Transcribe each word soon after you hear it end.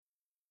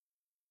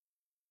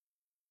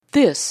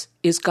This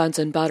is Guns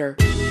and Butter.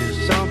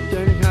 There's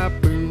something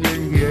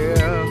happening here.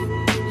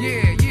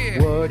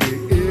 Yeah. What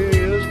it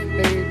is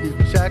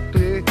ain't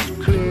exactly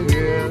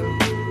clear.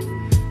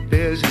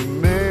 There's a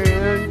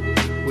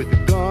man with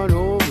a gun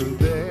over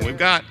there. We've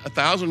got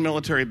 1,000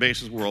 military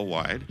bases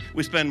worldwide.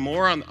 We spend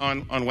more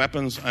on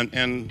weapons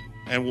and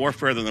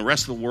warfare than the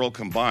rest of the world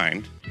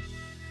combined.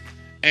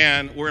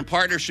 And we're in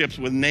partnerships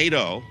with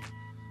NATO.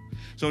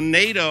 So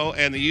NATO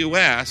and the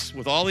U.S.,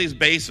 with all these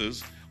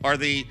bases, are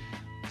the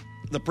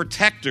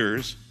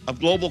protectors of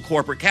global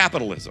corporate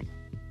capitalism.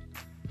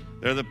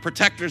 They're the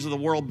protectors of the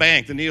World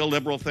Bank, the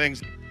neoliberal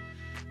things.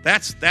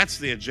 That's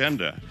the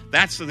agenda.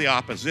 That's the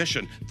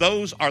opposition.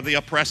 Those are the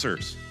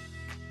oppressors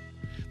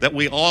that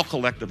we all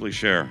collectively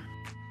share.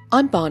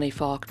 I'm Bonnie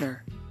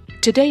Faulkner.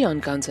 Today on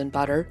Guns and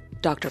Butter,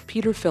 Dr.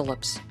 Peter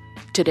Phillips.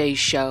 Today's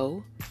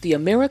show, the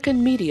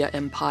American media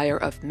empire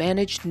of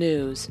managed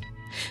news.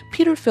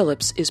 Peter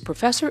Phillips is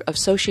professor of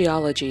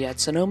sociology at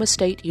Sonoma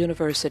State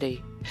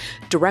University,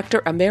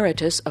 director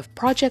emeritus of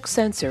Project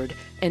Censored,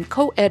 and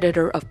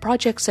co-editor of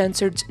Project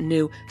Censored's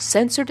new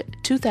Censored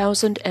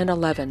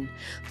 2011,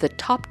 the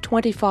top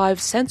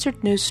 25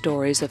 censored news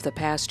stories of the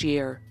past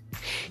year.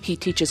 He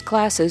teaches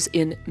classes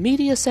in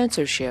media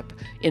censorship,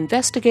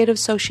 investigative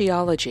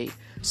sociology,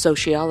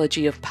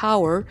 sociology of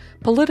power,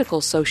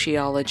 political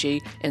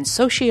sociology, and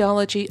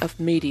sociology of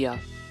media.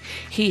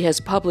 He has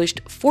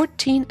published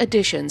 14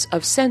 editions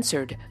of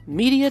Censored,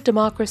 Media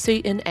Democracy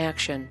in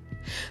Action,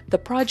 the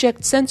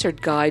Project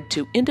Censored Guide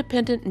to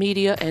Independent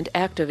Media and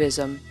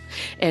Activism,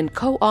 and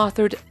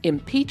co-authored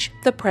Impeach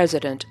the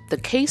President, the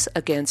Case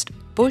Against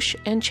Bush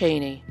and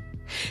Cheney.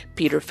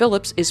 Peter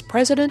Phillips is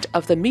president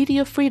of the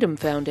Media Freedom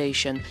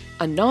Foundation,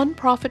 a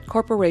nonprofit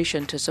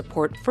corporation to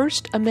support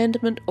First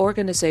Amendment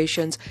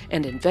organizations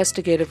and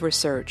investigative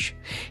research.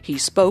 He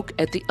spoke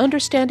at the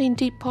Understanding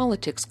Deep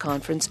Politics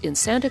Conference in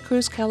Santa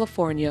Cruz,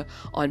 California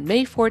on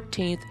May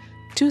 14,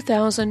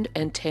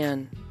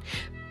 2010.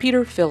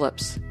 Peter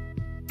Phillips.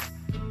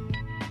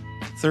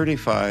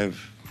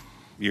 35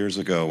 years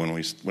ago,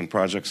 when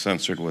Project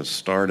Censored was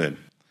started,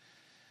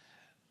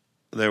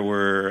 there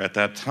were, at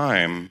that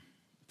time,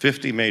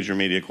 50 major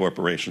media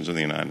corporations in the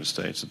United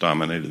States that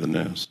dominated the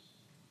news.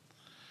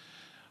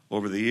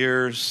 Over the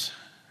years,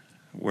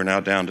 we're now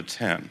down to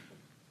 10.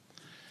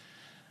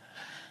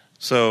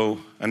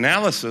 So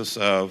analysis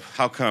of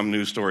how come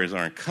news stories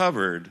aren't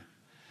covered,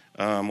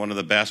 one of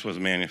the best was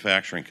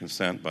Manufacturing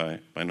Consent by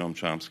Noam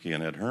Chomsky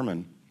and Ed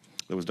Herman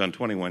that was done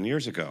 21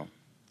 years ago.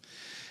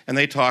 And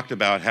they talked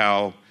about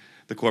how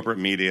the corporate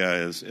media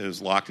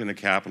is locked into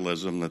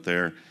capitalism, that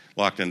they're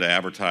locked into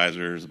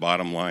advertisers'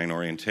 bottom line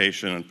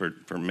orientation and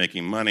for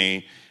making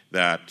money,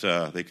 that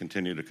they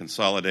continue to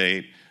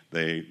consolidate,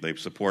 they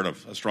support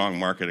a strong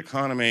market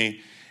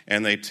economy,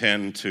 and they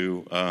tend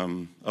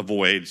to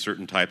avoid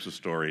certain types of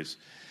stories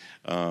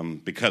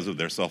because of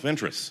their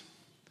self-interest.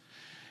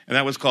 And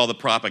that was called the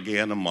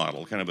propaganda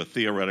model, kind of a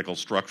theoretical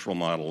structural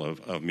model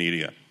of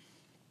media.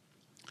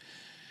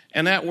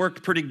 And that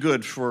worked pretty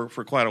good for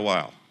quite a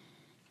while.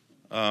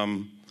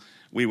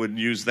 We would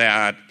use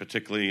that,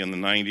 particularly in the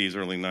 90s,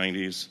 early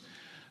 90s.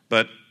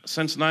 But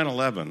since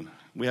 9/11,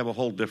 we have a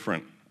whole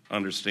different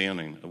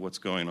understanding of what's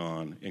going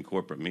on in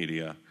corporate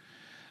media.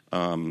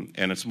 And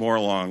it's more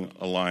along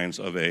the lines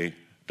of a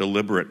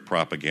deliberate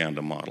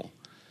propaganda model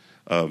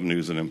of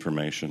news and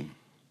information.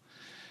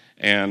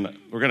 And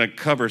we're going to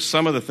cover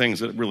some of the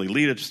things that really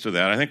lead us to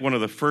that. I think one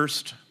of the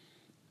first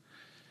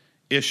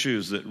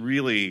issues that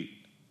really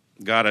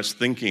got us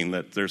thinking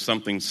that there's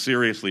something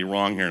seriously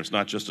wrong here, it's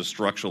not just a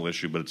structural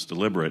issue, but it's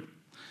deliberate,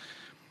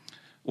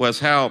 was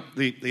how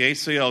the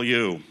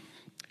ACLU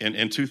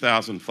in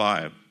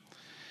 2005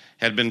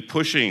 had been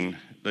pushing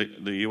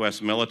the U.S.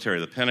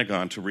 military, the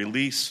Pentagon, to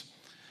release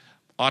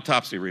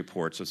autopsy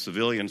reports of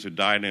civilians who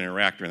died in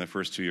Iraq during the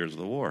first 2 years of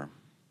the war.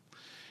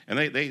 And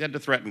they had to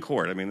threaten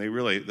court. I mean,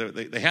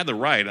 they had the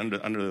right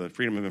under the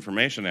Freedom of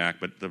Information Act,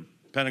 but the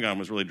Pentagon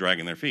was really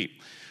dragging their feet.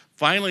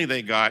 Finally,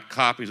 they got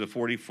copies of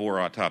 44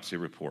 autopsy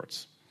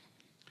reports.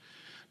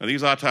 Now,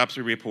 these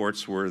autopsy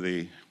reports were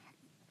the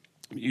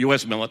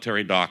U.S.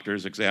 military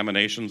doctors'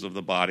 examinations of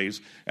the bodies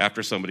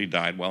after somebody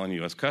died while in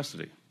U.S.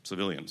 custody,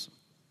 civilians.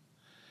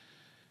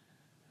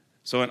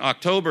 So in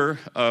October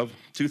of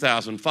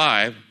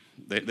 2005,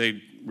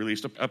 they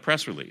released a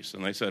press release,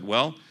 and they said,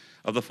 well,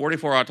 of the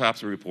 44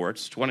 autopsy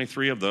reports,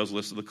 23 of those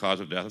listed the cause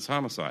of death as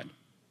homicide.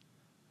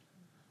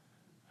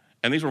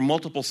 And these were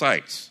multiple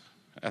sites.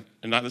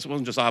 And this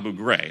wasn't just Abu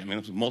Ghraib. I mean,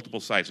 this was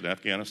multiple sites in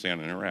Afghanistan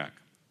and Iraq.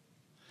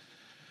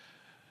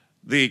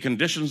 The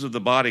conditions of the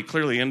body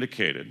clearly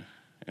indicated,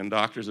 and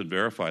doctors had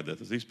verified that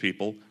these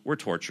people were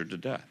tortured to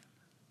death.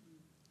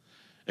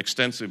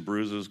 Extensive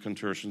bruises,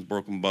 contortions,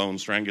 broken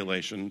bones,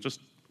 strangulation,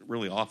 just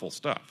really awful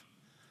stuff.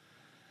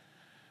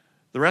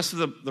 The rest of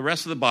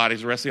the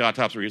bodies, the rest of the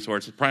autopsy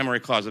reports, the primary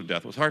cause of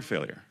death was heart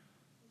failure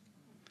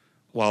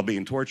while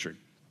being tortured.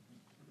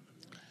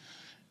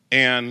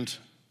 And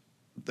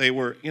these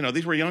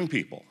were young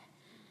people.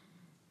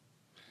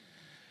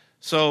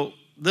 So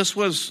this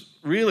was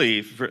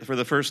really, for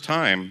the first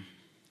time,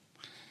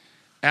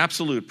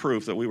 absolute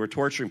proof that we were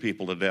torturing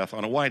people to death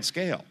on a wide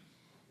scale,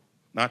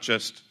 not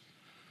just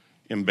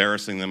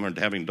embarrassing them or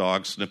having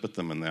dogs snip at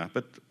them and that,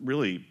 but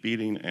really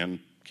beating and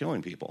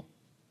killing people.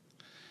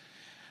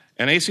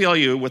 And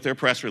ACLU, with their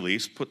press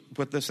release,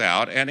 put this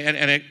out, and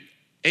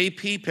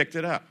AP picked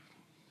it up.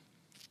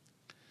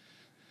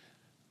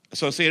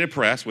 Associated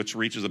Press, which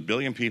reaches 1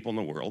 billion people in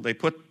the world, they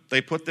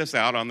put this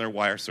out on their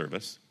wire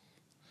service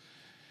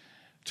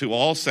to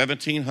all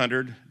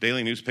 1,700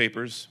 daily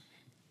newspapers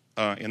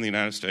in the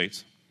United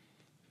States,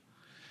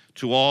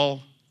 to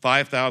all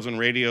 5,000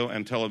 radio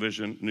and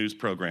television news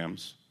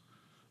programs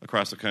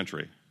across the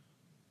country.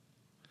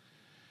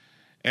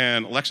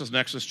 And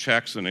LexisNexis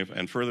checks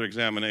and further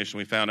examination,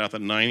 we found out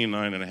that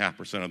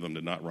 99.5% of them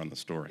did not run the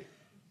story.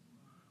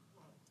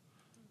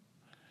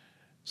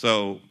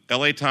 So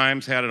LA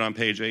Times had it on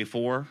page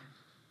A4.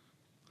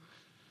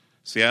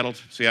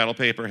 Seattle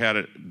paper had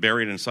it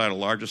buried inside a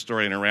larger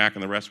story in Iraq,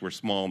 and the rest were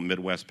small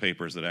Midwest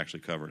papers that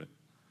actually covered it.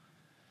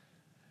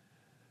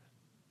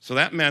 So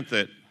that meant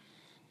that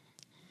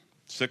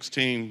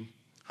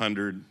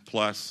 1,600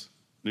 plus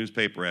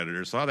newspaper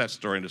editors saw that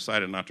story and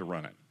decided not to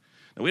run it.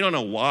 Now, we don't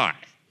know why,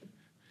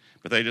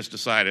 but they just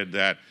decided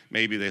that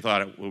maybe they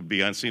thought it would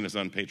be seen as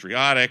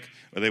unpatriotic,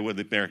 or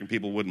the American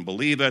people wouldn't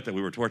believe it, that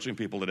we were torturing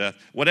people to death.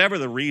 Whatever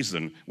the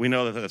reason, we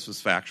know that this was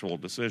a factual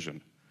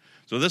decision.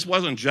 So this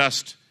wasn't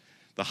just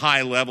the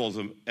high levels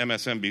of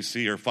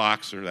MSNBC or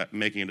Fox or that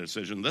making a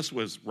decision. This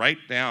was right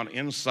down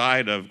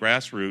inside of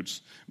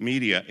grassroots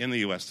media in the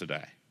U.S.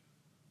 today.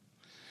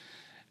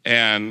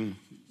 And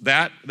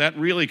that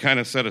really kind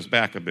of set us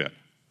back a bit.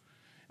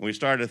 And we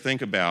started to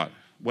think about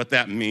what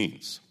that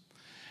means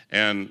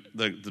and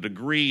the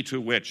degree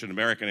to which an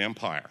American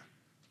empire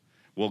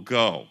will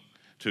go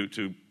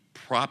to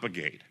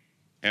propagate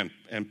and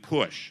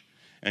push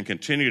and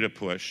continue to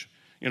push,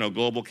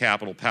 global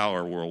capital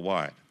power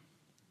worldwide.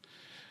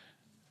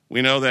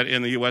 We know that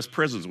in the U.S.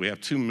 prisons we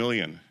have 2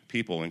 million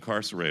people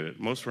incarcerated,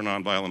 most for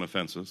nonviolent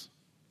offenses.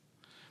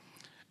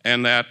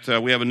 And that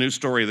we have a news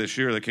story this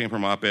year that came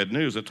from Op-Ed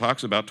News that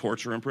talks about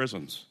torture in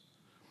prisons.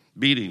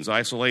 Beatings,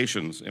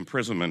 isolations,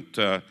 imprisonment,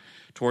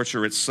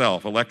 torture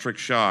itself, electric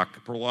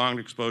shock, prolonged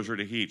exposure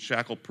to heat,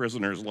 shackled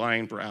prisoners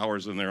lying for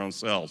hours in their own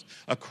cells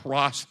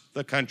across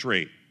the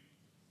country.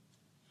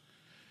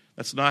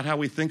 That's not how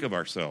we think of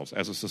ourselves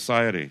as a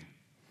society.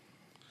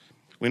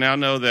 We now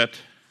know that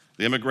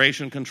the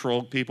immigration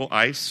control people,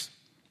 ICE,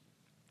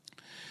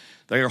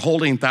 they are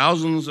holding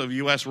thousands of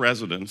U.S.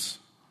 residents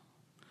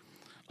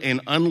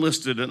in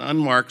unlisted and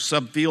unmarked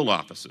subfield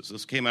offices.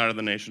 This came out of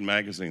The Nation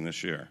magazine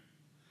this year.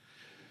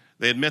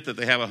 They admit that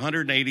they have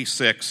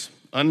 186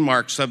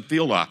 unmarked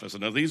subfield offices.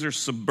 Now, these are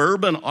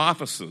suburban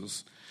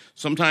offices,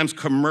 sometimes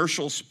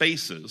commercial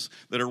spaces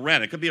that are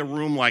rented. It could be a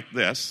room like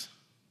this,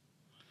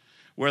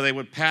 where they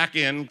would pack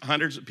in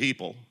hundreds of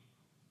people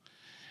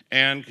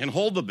and can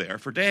hold them there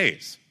for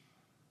days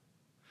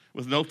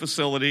with no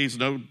facilities,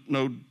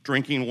 no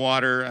drinking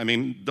water,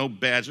 no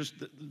beds, just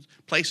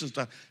places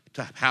to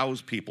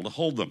house people, to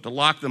hold them, to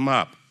lock them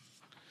up.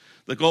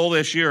 The goal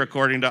this year,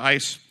 according to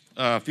ICE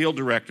field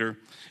director,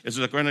 is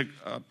they're going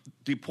to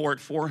deport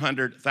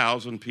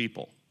 400,000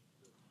 people.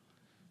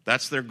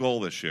 That's their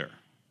goal this year.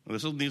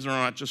 These are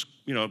not just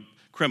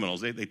criminals.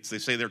 They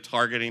say they're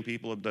targeting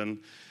people who have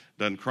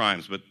done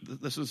crimes, but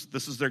this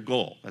is their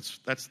goal.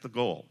 That's the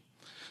goal.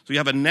 So you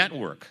have a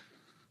network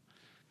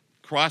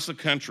across the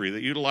country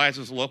that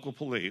utilizes local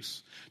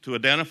police to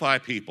identify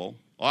people,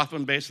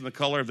 often based on the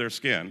color of their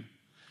skin,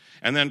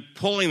 and then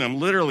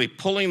literally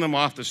pulling them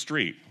off the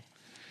street.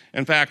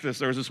 In fact,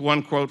 there was this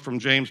one quote from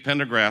James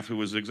Pendergraft, who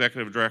was the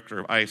executive director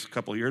of ICE a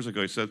couple of years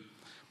ago. He said,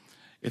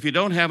 "If you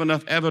don't have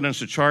enough evidence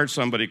to charge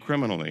somebody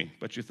criminally,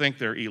 but you think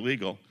they're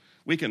illegal,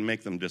 we can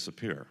make them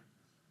disappear."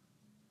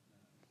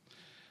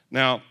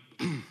 Now,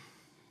 the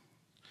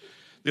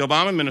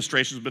Obama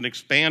administration has been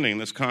expanding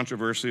this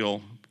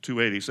controversial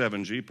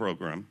 287G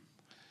program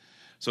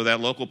so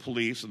that local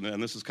police,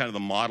 and this is kind of the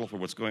model for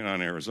what's going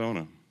on in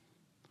Arizona.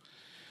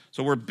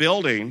 So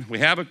we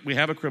have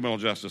a criminal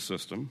justice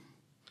system.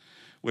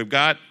 We've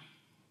got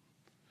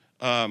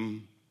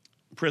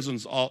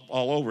prisons all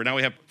over. Now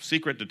we have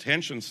secret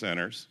detention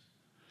centers.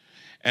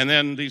 And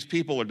then these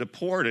people are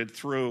deported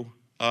through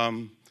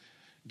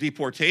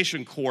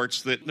deportation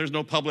courts that there's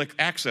no public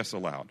access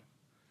allowed.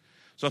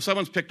 So if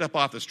someone's picked up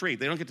off the street,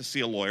 they don't get to see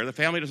a lawyer. The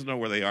family doesn't know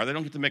where they are. They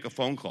don't get to make a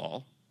phone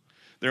call.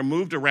 They're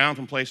moved around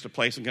from place to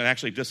place and can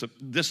actually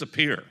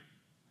disappear.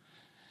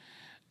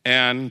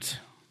 And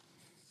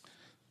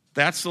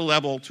that's the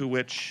level to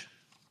which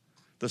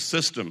the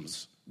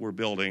systems we're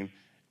building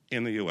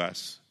in the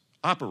U.S.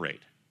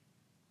 operate.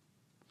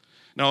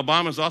 Now,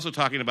 Obama's also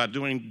talking about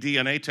doing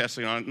DNA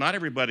testing on not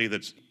everybody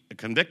that's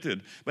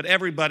convicted, but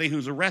everybody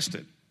who's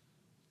arrested,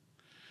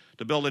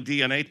 to build a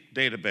DNA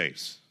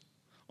database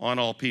on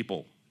all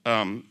people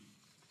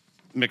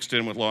mixed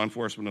in with law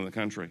enforcement in the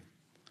country.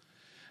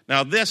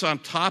 Now, this on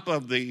top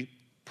of the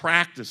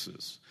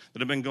practices that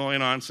have been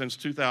going on since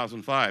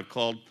 2005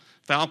 called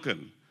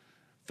Falcon,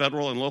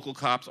 federal and local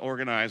cops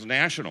organized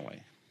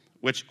nationally,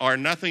 which are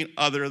nothing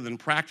other than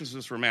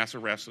practices for mass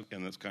arrests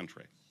in this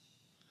country.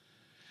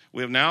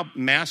 We have now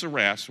mass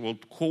arrests will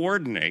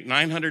coordinate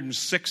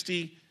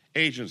 960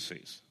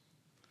 agencies,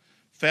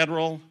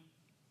 federal,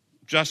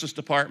 Justice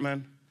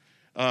Department,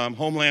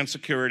 Homeland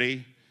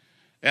Security,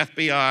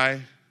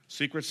 FBI,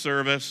 Secret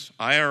Service,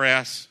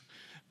 IRS.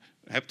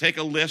 Take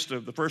a list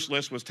of, the first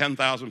list was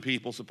 10,000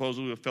 people,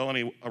 supposedly with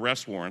felony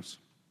arrest warrants,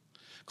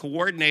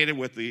 coordinated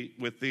with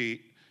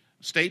the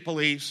state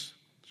police,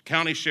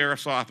 county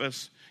sheriff's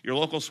office, your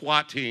local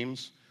SWAT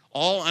teams,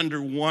 all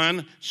under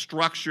one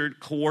structured,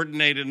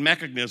 coordinated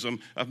mechanism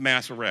of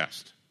mass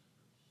arrest.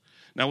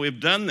 Now, we've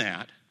done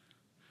that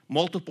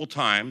multiple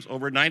times.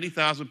 Over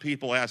 90,000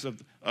 people as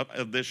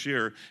of this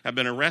year have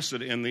been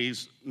arrested in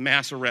these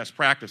mass arrest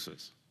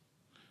practices.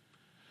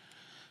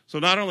 So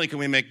not only can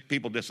we make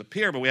people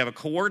disappear, but we have a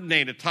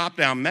coordinated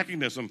top-down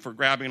mechanism for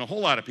grabbing a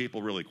whole lot of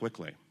people really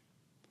quickly.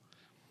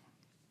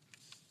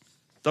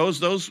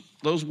 Those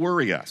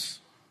worry us.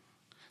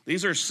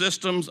 These are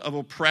systems of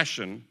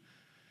oppression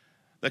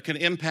that can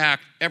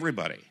impact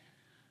everybody.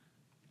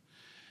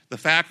 The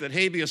fact that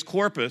habeas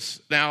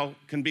corpus now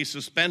can be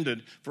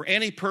suspended for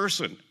any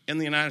person in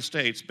the United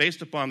States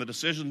based upon the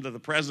decision of the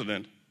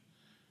president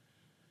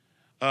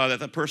that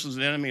the person's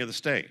an enemy of the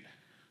state.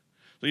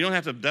 So you don't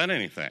have to have done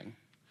anything.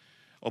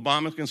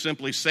 Obama can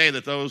simply say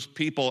that those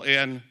people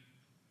in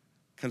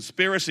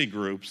conspiracy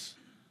groups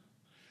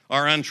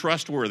are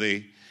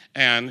untrustworthy,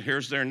 and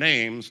here's their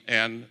names,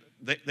 and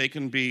they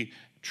can be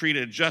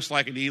treated just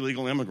like an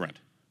illegal immigrant.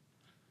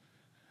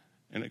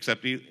 And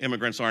except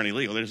immigrants aren't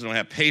illegal, they just don't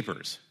have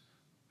papers.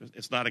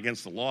 It's not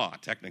against the law,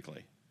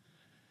 technically.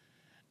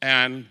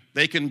 And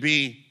they can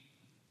be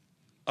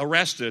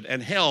arrested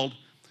and held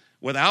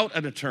without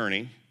an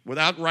attorney,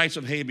 without rights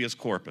of habeas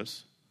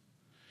corpus.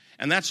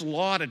 And that's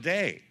law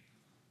today.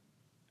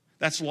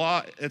 That's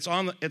law.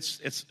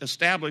 It's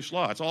established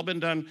law. It's all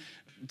been done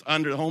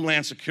under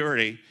Homeland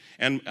Security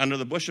and under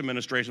the Bush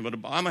administration, but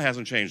Obama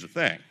hasn't changed a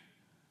thing.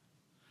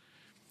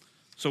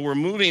 So we're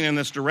moving in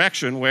this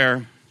direction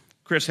where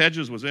Chris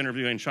Hedges was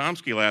interviewing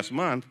Chomsky last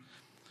month,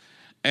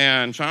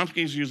 and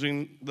Chomsky's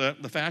using the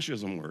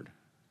fascism word.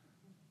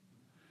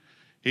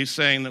 He's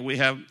saying that we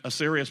have a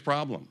serious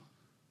problem.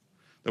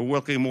 They're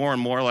looking more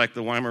and more like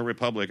the Weimar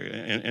Republic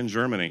in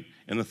Germany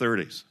in the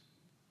 30s.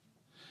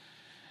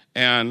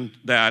 And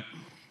that,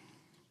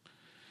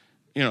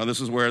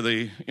 this is where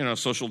the,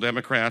 social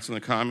democrats and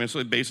the communists,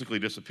 they basically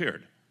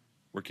disappeared,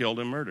 were killed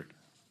and murdered.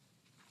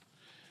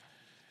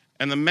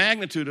 And the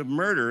magnitude of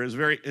murder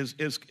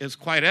is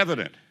quite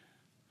evident.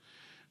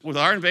 With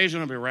our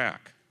invasion of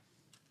Iraq,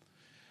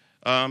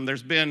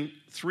 there's been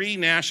 3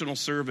 national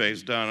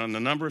surveys done on the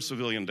number of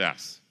civilian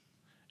deaths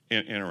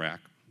in Iraq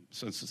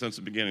since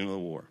the beginning of the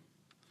war.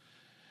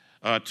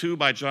 2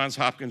 by Johns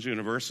Hopkins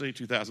University,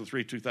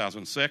 2003,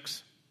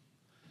 2006.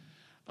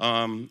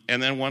 And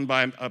then 1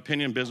 by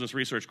Opinion Business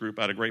Research Group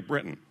out of Great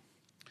Britain.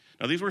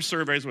 Now, these were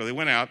surveys where they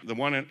went out, the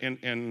one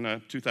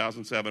in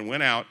 2007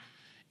 went out,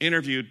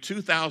 interviewed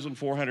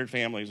 2,400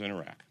 families in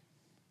Iraq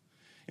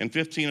in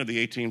 15 of the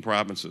 18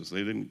 provinces.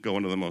 They didn't go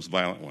into the most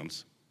violent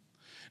ones.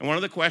 And one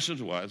of the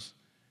questions was,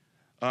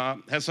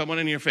 has someone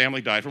in your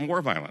family died from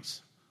war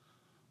violence?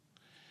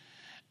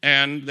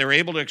 And they were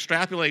able to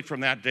extrapolate from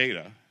that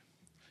data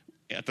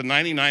at the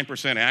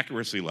 99%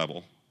 accuracy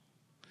level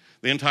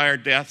the entire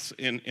deaths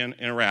in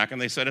Iraq, and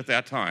they said at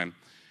that time,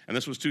 and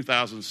this was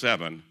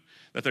 2007,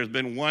 that there's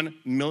been 1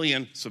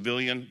 million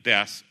civilian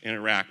deaths in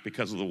Iraq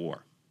because of the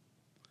war.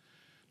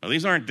 Now,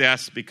 these aren't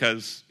deaths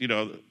because,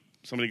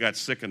 somebody got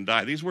sick and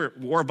died. These were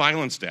war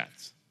violence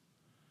deaths.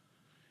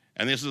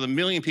 And this is 1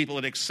 million people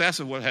in excess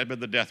of what had been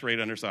the death rate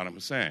under Saddam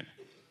Hussein.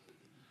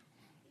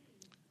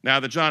 Now,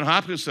 the Johns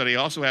Hopkins study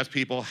also has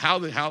people how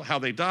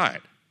they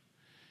died.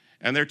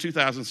 And their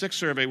 2006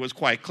 survey was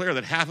quite clear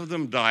that half of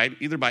them died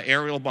either by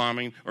aerial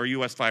bombing or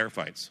U.S.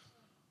 firefights.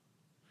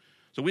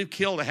 So we've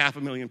killed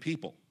 500,000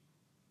 people.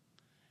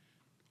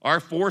 Our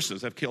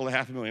forces have killed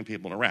 500,000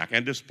 people in Iraq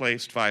and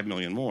displaced 5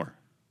 million more.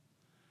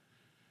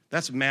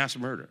 That's mass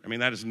murder. I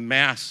mean, that is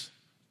mass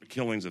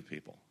killings of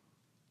people.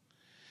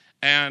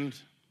 And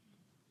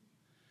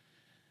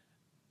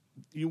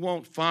you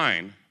won't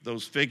find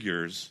those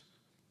figures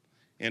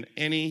in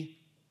any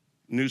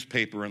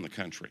newspaper in the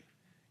country.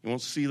 You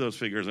won't see those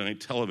figures on any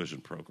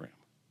television program.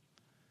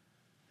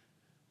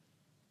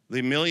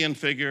 The million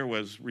figure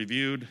was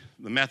reviewed,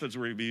 the methods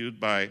were reviewed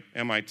by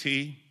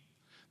MIT.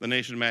 The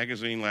Nation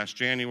magazine last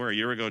January, a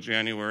year ago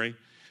January,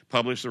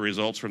 published the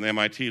results from the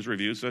MIT's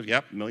review, said,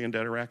 yep, 1 million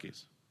dead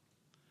Iraqis.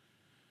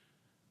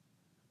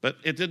 But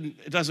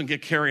it doesn't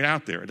get carried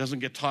out there. It doesn't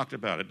get talked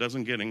about. It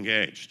doesn't get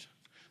engaged.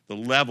 The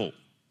level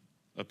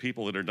of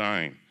people that are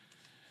dying.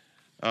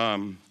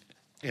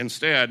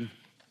 Instead,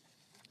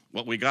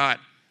 what we got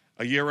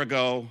a year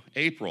ago,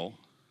 April,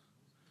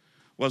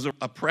 was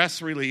a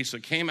press release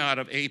that came out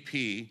of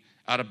AP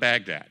out of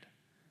Baghdad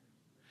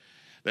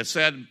that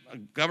said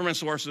government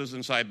sources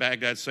inside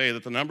Baghdad say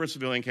that the number of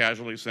civilian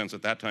casualties since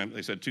at that time,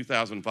 they said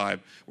 2005,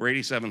 were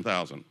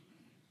 87,000.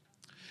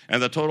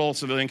 And the total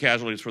civilian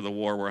casualties for the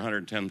war were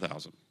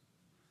 110,000.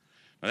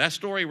 Now, that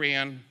story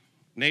ran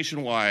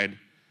nationwide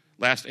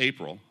last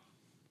April.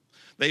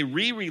 They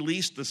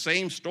re-released the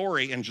same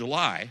story in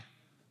July,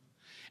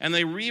 and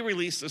they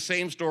re-released the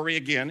same story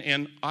again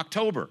in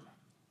October.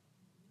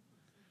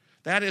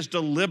 That is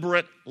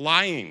deliberate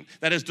lying.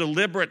 That is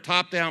deliberate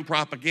top-down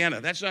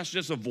propaganda. That's not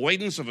just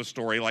avoidance of a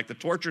story like the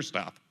torture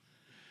stuff.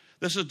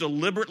 This is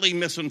deliberately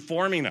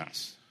misinforming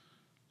us.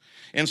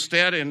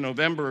 Instead, in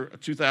November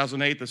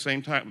 2008, the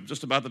same time,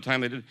 just about the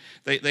time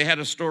they had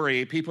a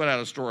story, AP put out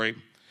a story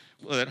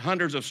that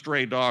hundreds of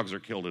stray dogs are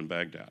killed in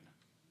Baghdad.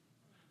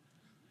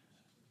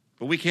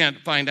 But we can't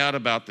find out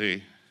about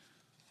the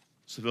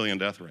civilian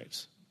death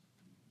rates.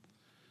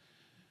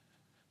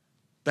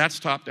 That's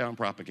top-down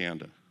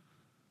propaganda.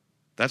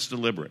 That's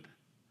deliberate.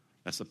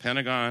 That's the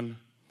Pentagon.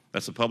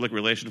 That's the public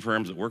relation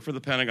firms that work for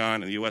the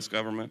Pentagon and the U.S.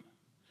 government.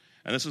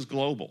 And this is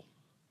global.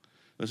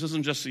 This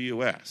isn't just the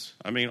U.S.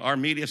 I mean, our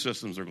media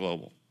systems are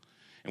global.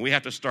 And we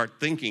have to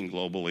start thinking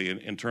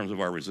globally in terms of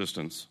our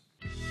resistance.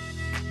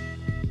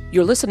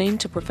 You're listening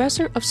to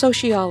Professor of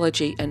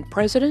Sociology and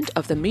President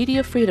of the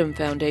Media Freedom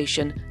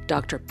Foundation,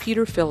 Dr.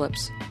 Peter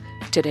Phillips.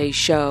 Today's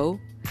show,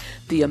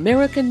 The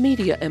American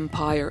Media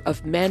Empire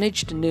of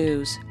Managed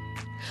News.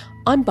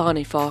 I'm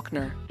Bonnie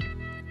Faulkner.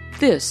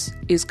 This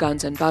is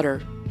Guns and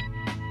Butter.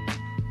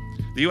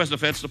 The U.S.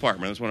 Defense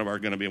Department is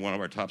going to be one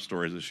of our top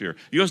stories this year.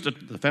 The U.S.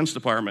 Defense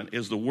Department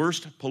is the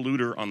worst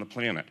polluter on the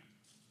planet.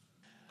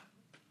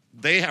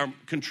 They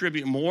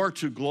contribute more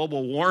to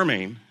global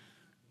warming,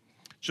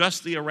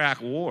 just the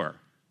Iraq War,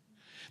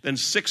 than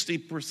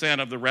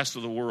 60% of the rest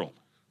of the world.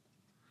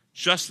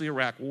 Just the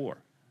Iraq War.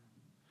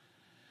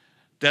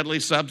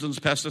 Deadly substance,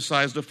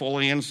 pesticides,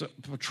 defoliants,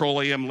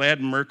 petroleum, lead,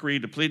 mercury,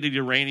 depleted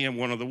uranium,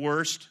 one of the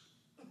worst.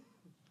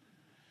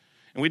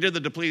 And we did the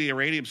depleted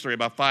uranium story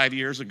about 5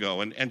 years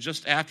ago, and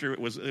just after it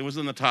was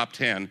in the top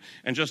 10,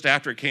 and just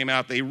after it came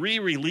out, they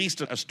re-released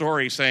a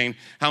story saying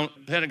how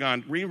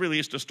Pentagon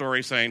re-released a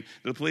story saying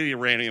depleted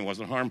uranium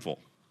wasn't harmful.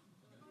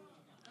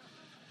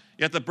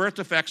 Yet the birth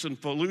defects in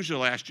Fallujah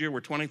last year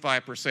were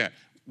 25%.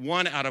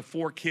 1 out of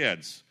 4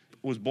 kids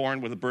was born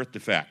with a birth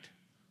defect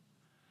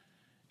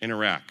in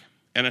Iraq.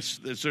 And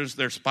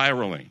they're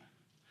spiraling.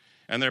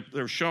 And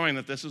they're showing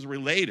that this is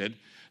related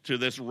to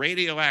this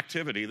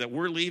radioactivity that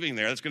we're leaving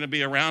there that's going to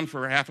be around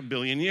for 500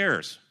 million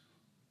years.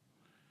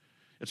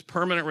 It's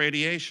permanent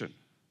radiation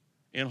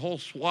in whole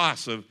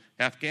swaths of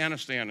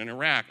Afghanistan and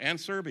Iraq and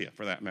Serbia,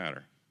 for that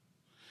matter.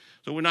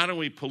 So we're not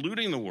only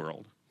polluting the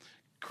world,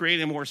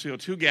 creating more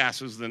CO2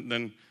 gases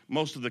than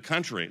most of the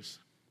countries,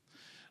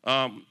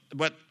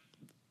 but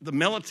the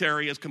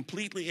military is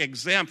completely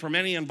exempt from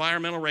any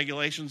environmental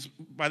regulations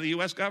by the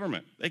U.S.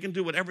 government. They can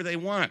do whatever they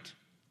want.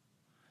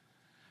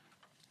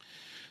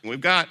 We've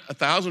got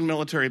 1,000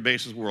 military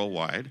bases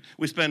worldwide.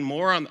 We spend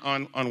more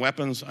on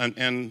weapons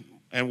and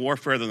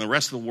warfare than the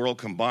rest of the world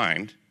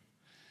combined.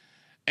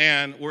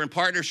 And we're in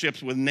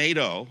partnerships with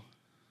NATO.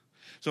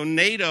 So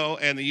NATO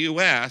and the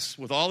U.S.,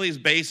 with all these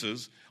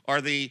bases,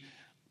 are the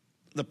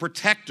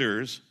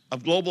protectors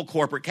of global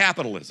corporate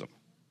capitalism.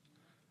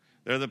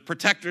 They're the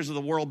protectors of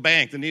the World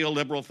Bank, the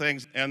neoliberal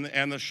things, and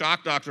the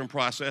shock doctrine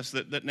process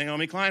that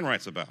Naomi Klein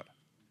writes about.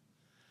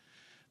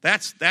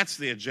 That's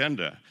the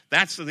agenda.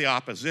 That's the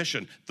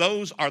opposition.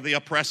 Those are the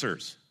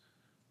oppressors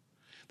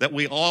that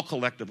we all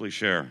collectively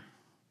share.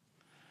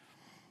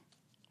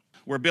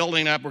 We're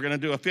building up. We're going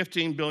to do a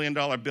 $15 billion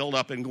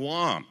build-up in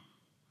Guam.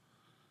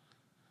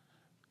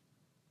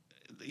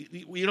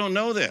 You don't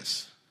know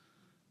this.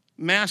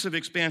 Massive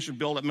expansion,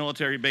 build-up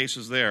military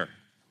bases there.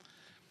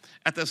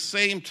 At the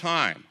same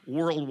time,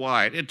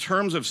 worldwide, in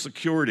terms of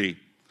security,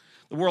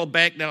 the World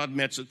Bank now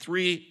admits that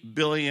 3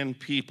 billion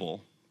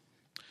people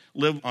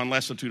live on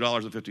less than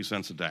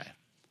 $2.50 a day.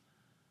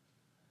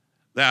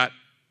 That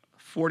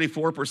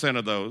 44%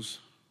 of those,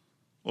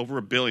 over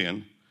 1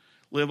 billion,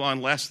 live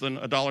on less than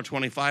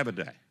 $1.25 a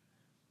day.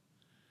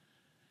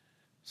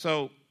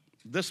 So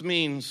this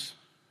means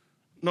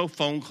no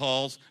phone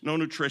calls, no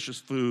nutritious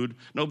food,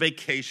 no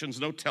vacations,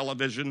 no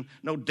television,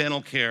 no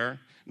dental care,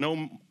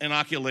 no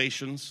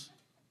inoculations.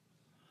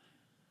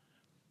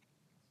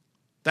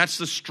 That's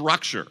the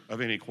structure of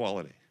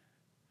inequality.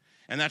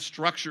 And that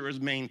structure is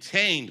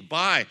maintained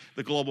by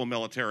the global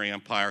military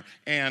empire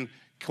and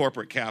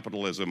corporate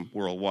capitalism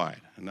worldwide.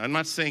 And I'm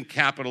not saying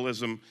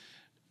capitalism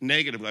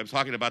negatively. I'm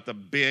talking about the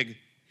big,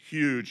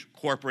 huge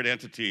corporate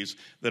entities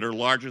that are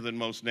larger than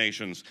most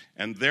nations,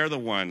 and they're the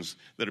ones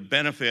that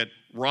benefit,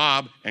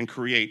 rob, and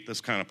create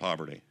this kind of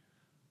poverty.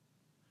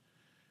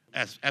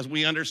 As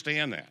we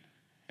understand that,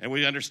 and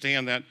we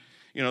understand that,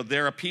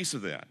 they're a piece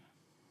of that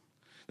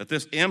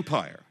this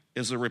empire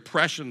is a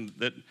repression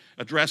that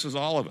addresses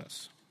all of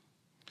us.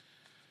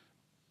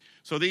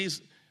 So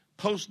these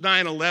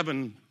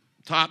post-9/11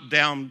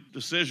 top-down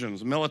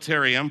decisions,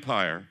 military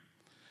empire,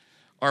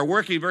 are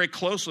working very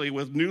closely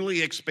with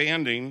newly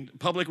expanding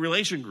public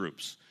relation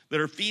groups that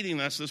are feeding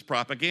us this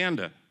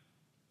propaganda.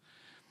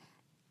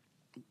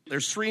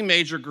 There's 3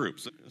 major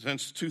groups that,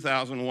 since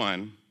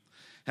 2001,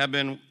 have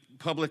been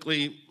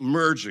publicly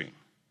merging.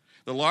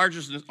 The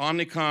largest is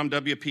Omnicom,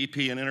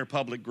 WPP, and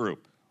Interpublic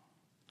Group.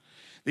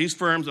 These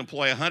firms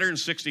employ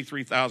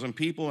 163,000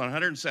 people in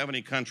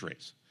 170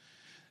 countries.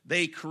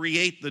 They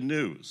create the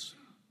news.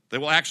 They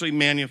will actually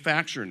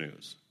manufacture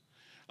news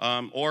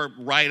or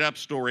write up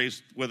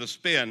stories with a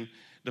spin,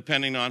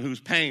 depending on who's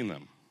paying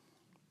them.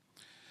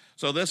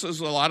 So this is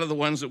a lot of the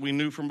ones that we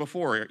knew from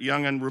before.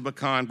 Young and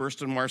Rubicon,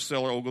 Burston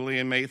Marcel, Ogilvy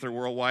and Mather,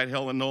 Worldwide,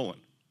 Hill and Nolan.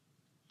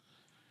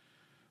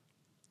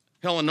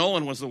 Hill and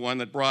Nolan was the one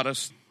that brought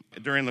us,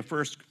 during the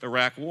first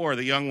Iraq War,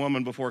 the young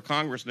woman before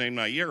Congress named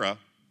Nayyirah,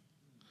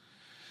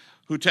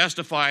 who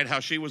testified how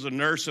she was a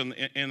nurse in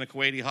the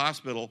Kuwaiti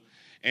hospital,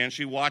 and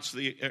she watched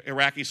the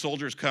Iraqi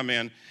soldiers come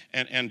in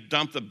and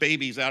dump the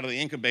babies out of the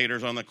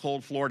incubators on the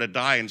cold floor to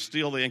die and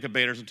steal the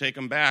incubators and take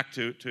them back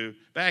to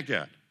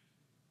Baghdad.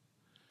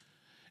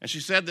 And she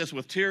said this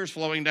with tears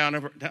flowing down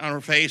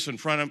her face in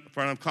front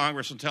of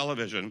Congress and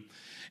television.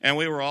 And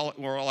we were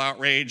all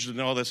outraged and,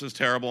 no, this is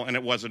terrible, and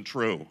it wasn't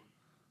true.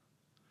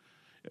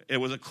 It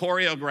was a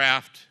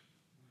choreographed.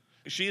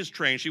 She is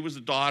trained. She was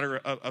the daughter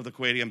of the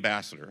Kuwaiti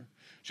ambassador.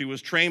 She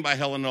was trained by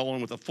Helen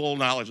Nolan with a full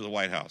knowledge of the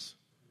White House.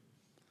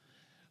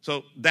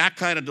 So that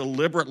kind of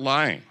deliberate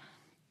lying,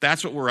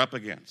 that's what we're up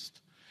against.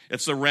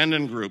 It's the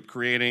Rendon Group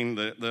creating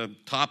the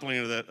toppling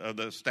of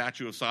the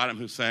statue of Saddam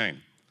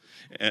Hussein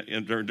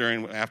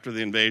after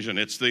the invasion.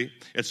 It's the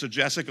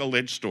Jessica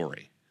Lynch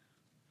story,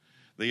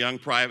 the young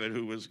private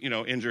who was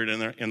injured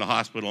in the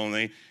hospital,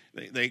 and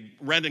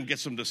Rendon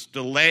gets them to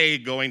delay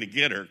going to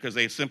get her because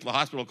the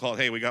hospital called,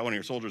 hey, we got one of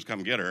your soldiers,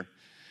 come get her.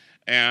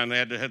 And they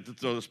had to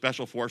throw the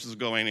special forces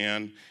going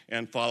in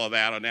and follow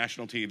that on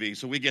national TV.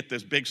 So we get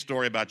this big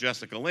story about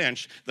Jessica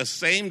Lynch. The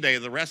same day,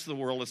 the rest of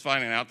the world is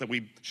finding out that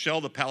we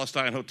shelled the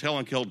Palestine hotel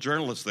and killed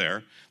journalists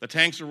there. The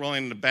tanks are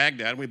rolling into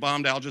Baghdad, and we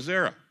bombed Al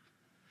Jazeera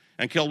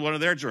and killed one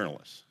of their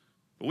journalists.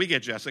 But we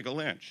get Jessica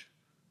Lynch.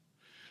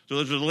 So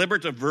there's a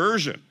deliberate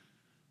diversion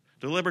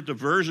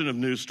of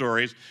news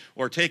stories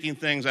or taking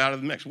things out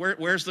of the mix.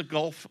 Where's the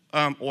Gulf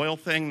oil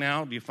thing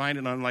now? Do you find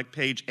it on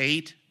page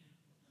 8?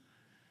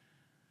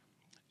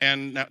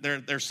 And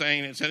they're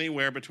saying it's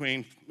anywhere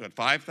between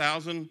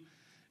 5,000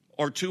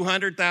 or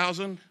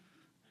 200,000,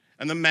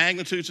 and the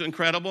magnitude's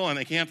incredible, and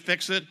they can't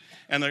fix it.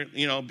 And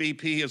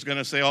BP is going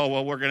to say, "Oh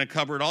well, we're going to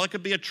cover it all." It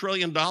could be $1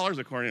 trillion,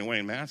 according to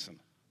Wayne Madsen.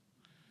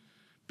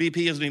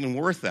 BP isn't even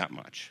worth that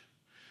much.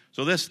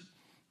 So this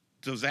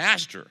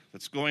disaster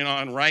that's going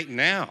on right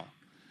now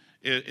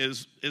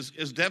is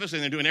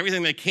devastating. They're doing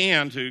everything they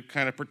can to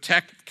kind of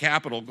protect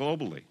capital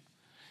globally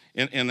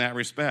in that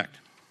respect.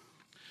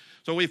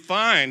 So what we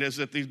find is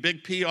that these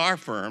big PR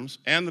firms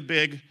and the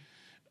big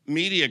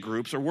media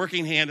groups are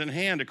working hand in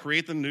hand to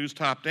create the news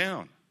top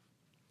down.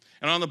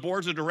 And on the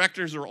boards of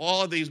directors are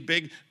all of these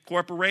big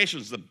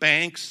corporations, the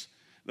banks,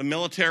 the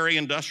military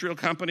industrial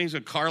companies,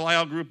 the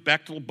Carlyle Group,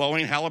 Bechtel,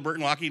 Boeing,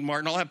 Halliburton, Lockheed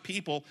Martin, all have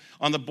people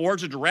on the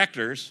boards of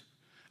directors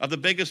of the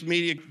biggest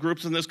media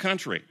groups in this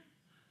country.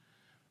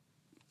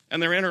 And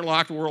they're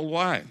interlocked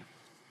worldwide.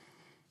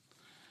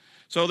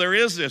 So there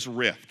is this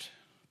rift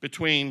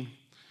between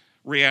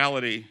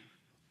reality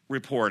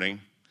reporting,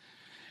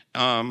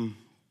 and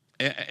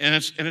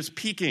it's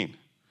peaking.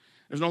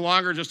 There's no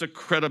longer just a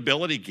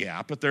credibility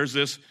gap, but there's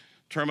this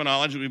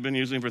terminology we've been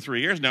using for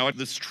 3 years now,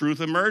 this truth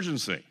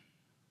emergency.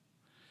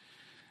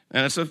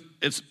 And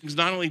it's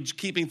not only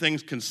keeping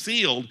things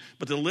concealed,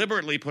 but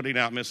deliberately putting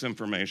out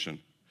misinformation.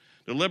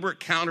 Deliberate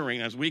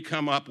countering as we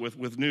come up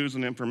with news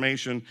and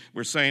information.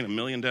 We're saying 1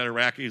 million dead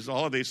Iraqis,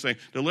 all of these things,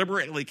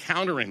 deliberately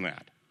countering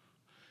that.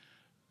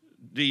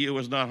 DU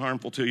is not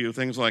harmful to you,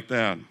 things like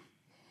that.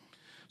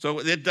 So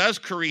it does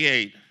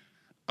create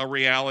a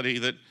reality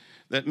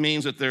that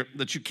means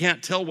that you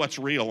can't tell what's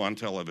real on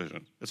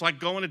television. It's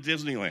like going to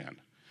Disneyland.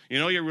 You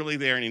know you're really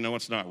there and you know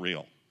it's not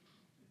real.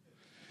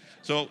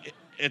 So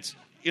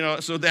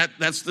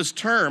that's this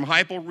term,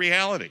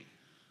 hyper-reality.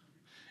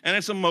 And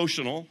it's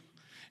emotional,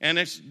 and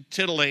it's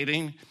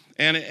titillating,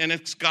 and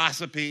it's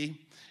gossipy,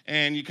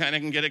 and you kind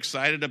of can get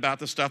excited about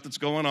the stuff that's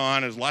going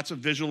on. There's lots of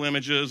visual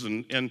images,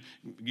 and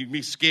you can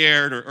be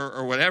scared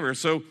or whatever.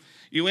 So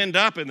you end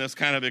up in this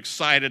kind of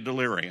excited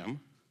delirium,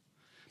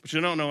 but you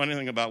don't know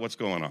anything about what's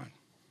going on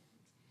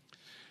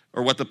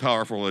or what the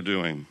powerful are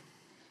doing.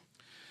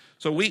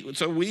 So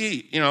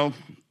we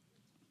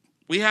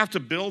have to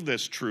build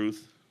this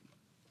truth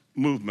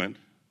movement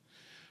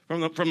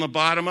from the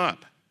bottom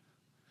up.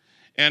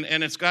 And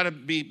it's got to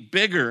be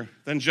bigger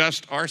than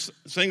just our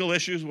single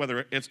issues,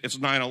 whether it's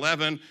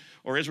 9/11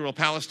 or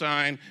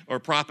Israel-Palestine or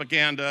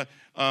propaganda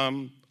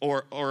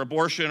or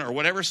abortion or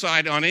whatever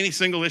side on any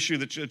single issue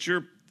that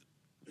you're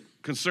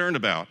concerned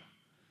about.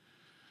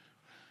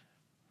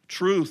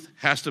 Truth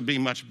has to be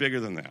much bigger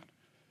than that.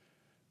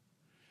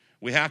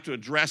 We have to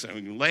address it.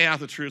 We can lay out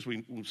the truth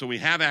so we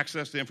have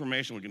access to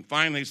information. We can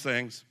find these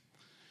things.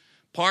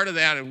 Part of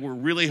that, and we're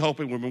really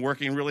hoping, we've been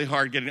working really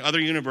hard getting other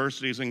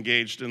universities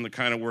engaged in the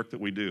kind of work that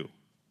we do.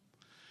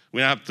 We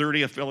now have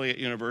 30 affiliate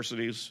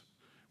universities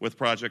with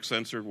Project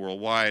Censored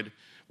worldwide.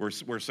 We're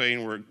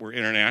saying we're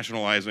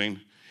internationalizing.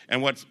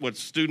 And what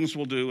students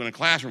will do in a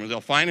classroom is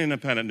they'll find an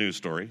independent news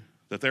story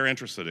that they're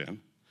interested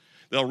in.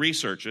 They'll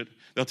research it.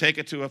 They'll take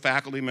it to a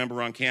faculty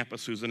member on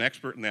campus who's an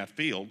expert in that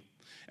field.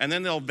 And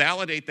then they'll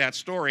validate that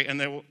story, and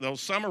they'll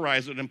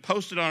summarize it and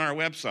post it on our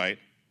website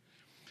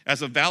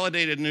as a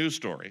validated news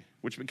story,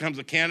 which becomes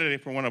a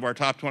candidate for one of our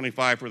top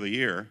 25 for the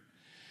year.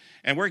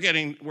 And we're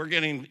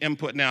getting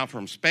input now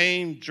from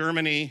Spain,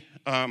 Germany,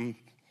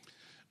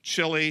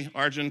 Chile,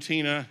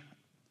 Argentina,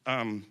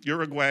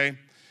 Uruguay,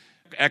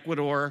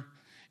 Ecuador,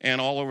 and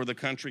all over the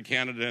country,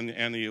 Canada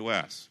and the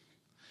U.S.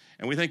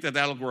 And we think that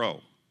that'll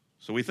grow.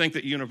 So we think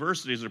that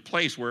universities are a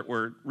place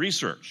where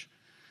research,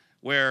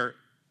 where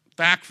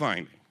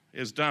fact-finding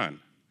is done.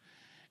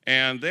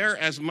 And they're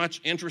as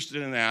much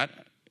interested in that.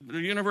 The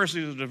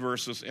university is as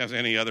diverse as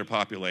any other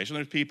population.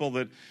 There's people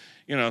that,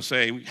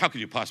 say, how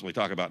could you possibly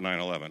talk about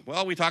 9/11?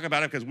 Well, we talk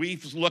about it because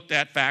we've looked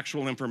at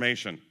factual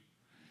information,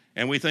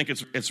 and we think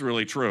it's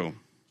really true.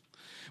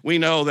 We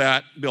know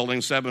that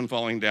Building 7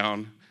 falling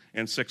down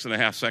in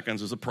 6.5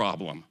 seconds is a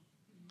problem.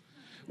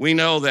 We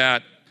know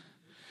that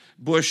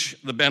Bush,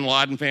 the bin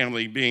Laden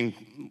family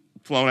being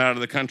flown out of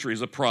the country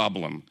is a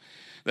problem.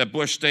 That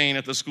Bush staying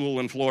at the school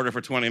in Florida for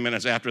 20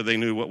 minutes after they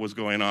knew what was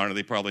going on, or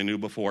they probably knew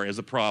before, is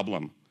a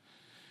problem.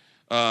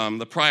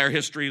 The prior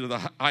history of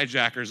the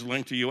hijackers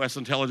linked to U.S.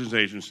 intelligence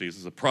agencies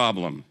is a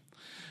problem.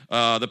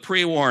 The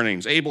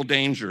pre-warnings, Able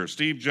Danger,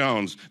 Steve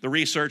Jones, the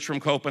research from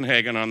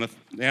Copenhagen on the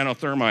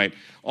nanothermite,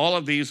 all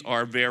of these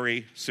are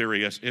very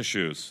serious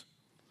issues.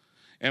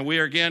 And we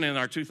are, again, in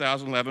our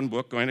 2011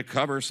 book, going to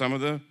cover some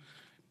of the,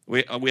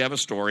 we have a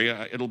story,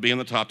 it'll be in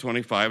the top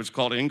 25, it's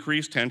called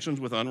Increased Tensions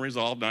with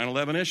Unresolved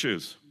 9/11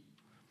 Issues.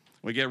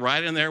 We get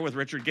right in there with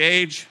Richard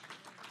Gage,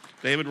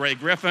 David Ray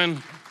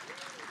Griffin,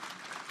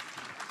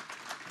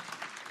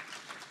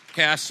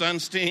 Cass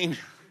Sunstein,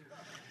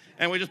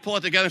 and we just pull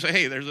it together and say,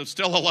 hey, there's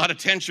still a lot of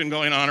tension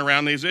going on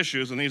around these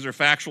issues, and these are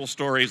factual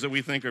stories that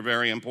we think are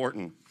very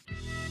important.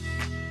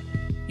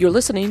 You're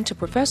listening to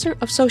Professor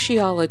of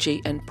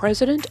Sociology and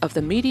President of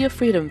the Media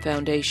Freedom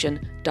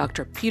Foundation,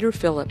 Dr. Peter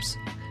Phillips.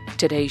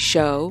 Today's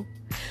show,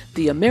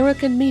 The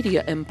American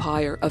Media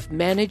Empire of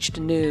Managed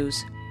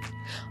News.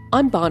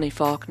 I'm Bonnie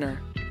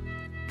Faulkner.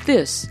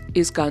 This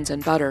is Guns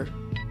and Butter.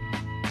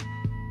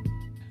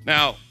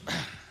 Now,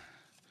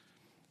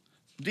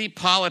 deep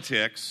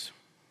politics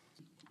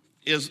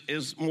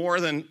is more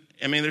than,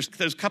 there's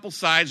a couple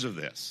sides of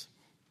this.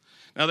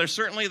 Now, there's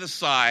certainly the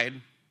side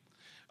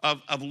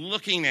of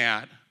looking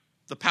at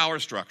the power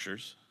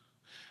structures,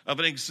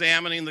 of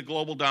examining the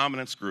global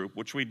dominance group,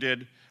 which we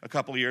did a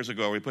couple of years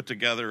ago. We put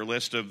together a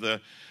list of the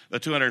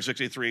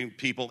 263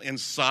 people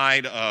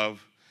inside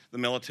of the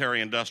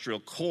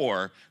military-industrial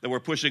core that were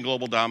pushing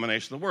global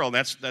domination of the world.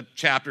 That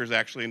chapter is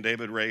actually in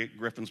David Ray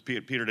Griffin's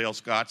Peter Dale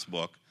Scott's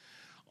book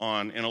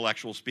on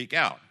Intellectuals Speak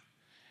Out.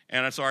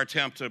 And it's our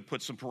attempt to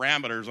put some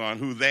parameters on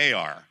who they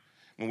are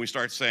when we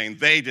start saying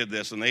they did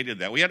this and they did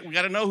that. We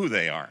got to know who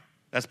they are.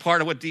 That's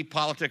part of what deep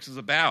politics is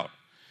about.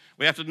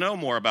 We have to know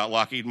more about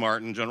Lockheed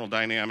Martin, General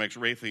Dynamics,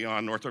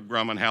 Raytheon, Northrop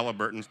Grumman,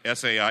 Halliburton,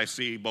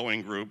 SAIC,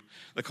 Boeing Group,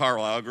 the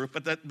Carlyle Group,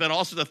 but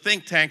also the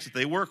think tanks that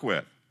they work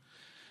with.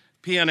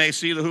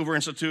 PNAC, the Hoover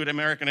Institute,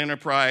 American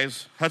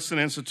Enterprise, Hudson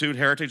Institute,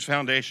 Heritage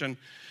Foundation.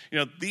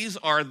 These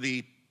are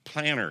the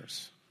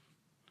planners,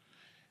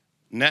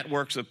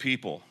 networks of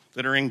people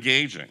that are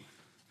engaging.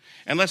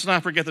 And let's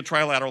not forget the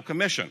Trilateral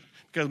Commission,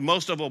 because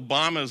most of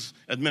Obama's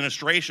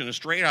administration is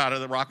straight out of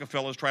the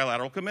Rockefeller's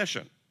Trilateral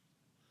Commission.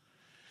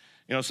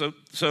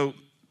 So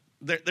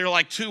they're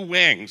like two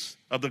wings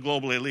of the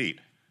global elite.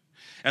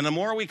 And the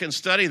more we can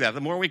study that,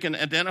 the more we can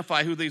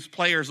identify who these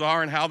players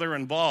are and how they're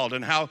involved,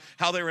 and how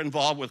they're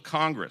involved with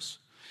Congress.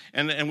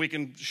 And we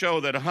can show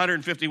that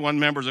 151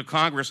 members of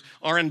Congress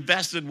are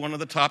invested in one of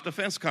the top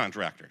defense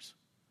contractors.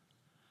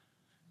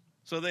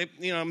 So they,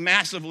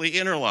 massively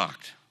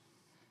interlocked.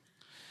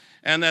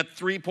 And that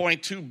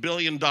 $3.2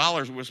 billion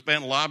was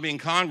spent lobbying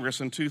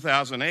Congress in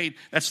 2008.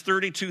 That's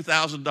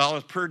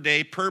 $32,000 per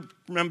day per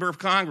member of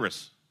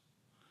Congress.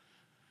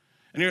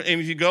 And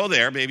if you go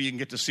there, maybe you can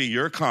get to see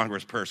your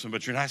congressperson,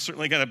 but you're not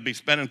certainly going to be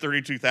spending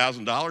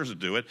 $32,000 to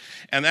do it.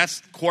 And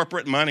that's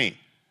corporate money,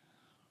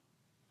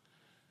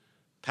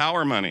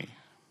 power money,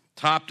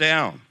 top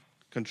down,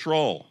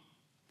 control.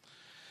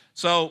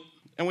 So,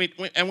 and we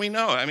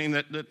know,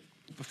 that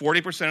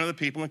 40% of the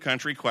people in the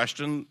country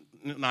question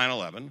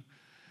 9/11.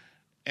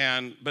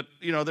 But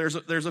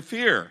there's a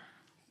fear.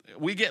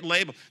 We get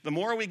labeled. The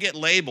more we get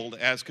labeled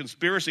as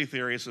conspiracy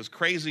theorists, as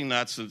crazy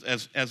nuts,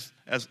 as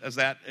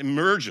that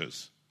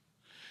emerges,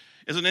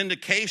 is an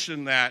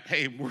indication that,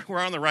 hey, we're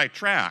on the right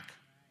track.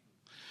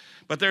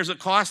 But there's a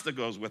cost that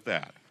goes with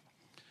that.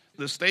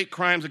 The State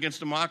Crimes Against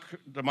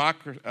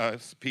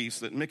Democracy piece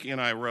that Mickey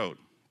and I wrote.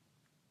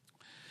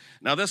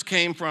 Now, this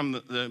came from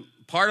the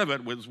part of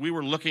it was we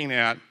were looking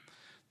at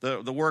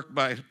the work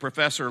by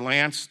Professor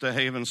Lance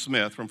DeHaven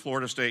Smith from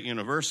Florida State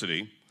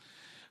University,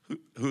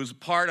 who's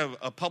part of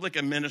a public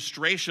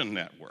administration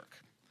network.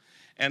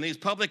 And these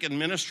public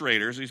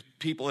administrators, these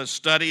people that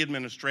study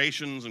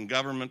administrations and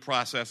government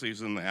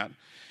processes and that,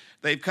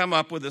 they've come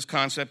up with this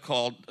concept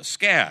called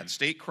SCAD,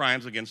 State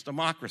Crimes Against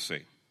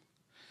Democracy.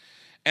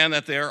 and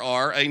that there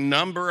are a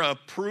number of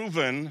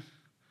proven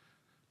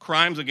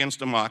crimes against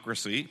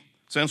democracy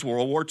since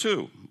World War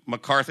II.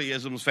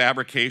 McCarthyism's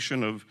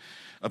fabrication of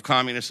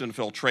communist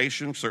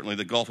infiltration, certainly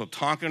the Gulf of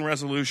Tonkin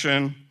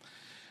resolution,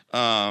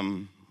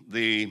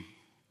 the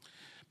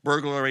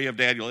burglary of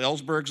Daniel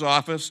Ellsberg's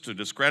office to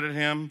discredit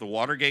him, the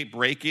Watergate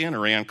break-in,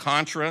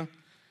 Iran-Contra,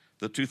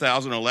 the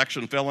 2000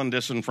 election felon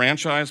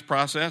disenfranchise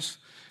process,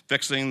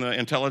 fixing the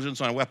intelligence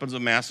on weapons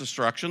of mass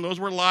destruction. Those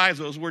were lies.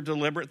 Those were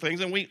deliberate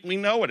things, and we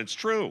know it. It's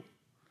true.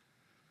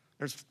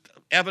 There's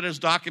evidence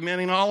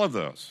documenting all of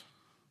those.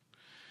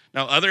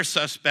 Now, other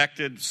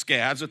suspected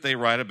scads that they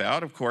write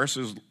about, of course,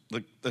 is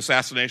the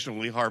assassination of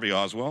Lee Harvey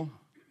Oswald,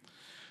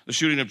 the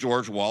shooting of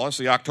George Wallace,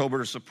 the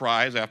October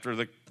surprise after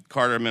the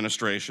Carter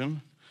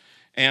administration,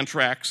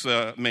 Anthrax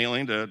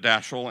mailing to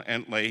Daschle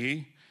and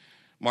Leahy,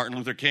 Martin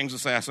Luther King's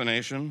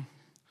assassination,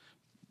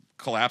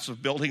 collapse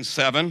of Building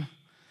 7.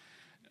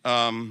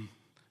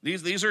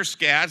 These are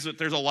scads that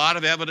there's a lot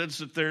of evidence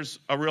that there's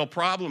a real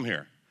problem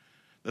here,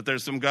 that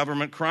there's some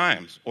government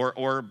crimes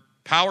or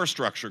power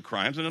structure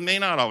crimes, and it may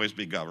not always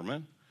be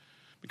government,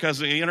 because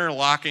the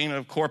interlocking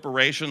of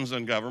corporations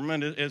and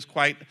government is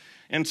quite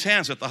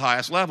intense at the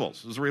highest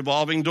levels. There's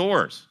revolving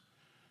doors.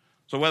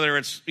 So whether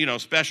it's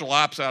special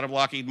ops out of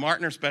Lockheed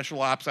Martin or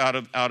special ops out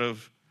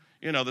of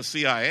the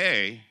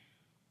CIA,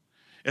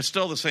 it's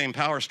still the same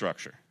power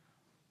structure.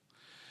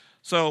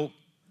 So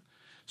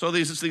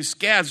these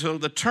scads. So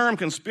the term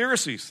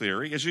conspiracy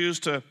theory is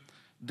used to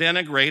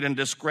denigrate and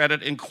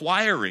discredit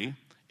inquiry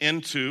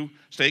into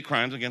state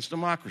crimes against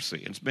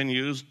democracy. It's been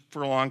used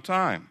for a long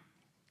time.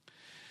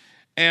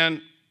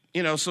 And,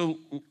 so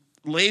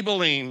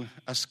labeling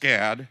a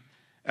SCAD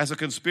as a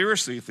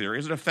conspiracy theory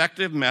is an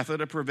effective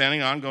method of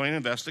preventing ongoing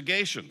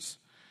investigations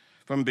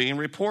from being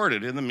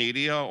reported in the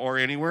media or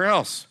anywhere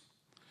else.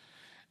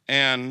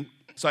 And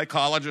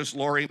psychologist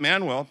Lori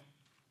Manuel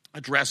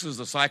addresses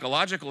the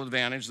psychological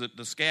advantage that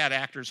the SCAD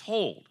actors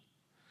hold,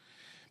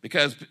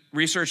 because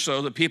research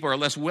shows that people are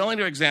less willing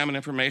to examine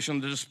information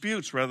that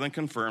disputes rather than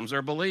confirms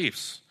their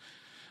beliefs.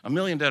 1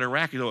 million dead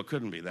Iraqis, though it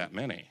couldn't be that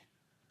many,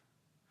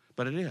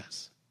 but it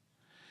is.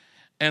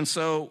 And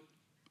so,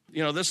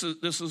 this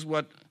is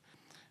what,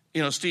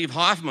 Steve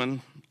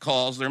Hoffman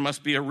calls, there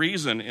must be a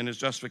reason in his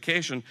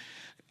justification,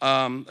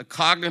 a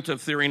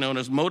cognitive theory known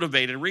as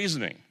motivated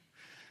reasoning.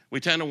 We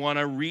tend to want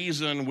to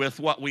reason with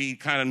what we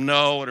kind of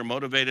know, what are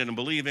motivated and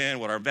believe in,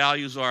 what our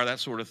values are, that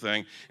sort of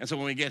thing. And so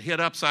when we get hit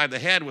upside the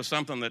head with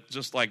something that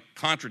just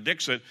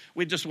contradicts it,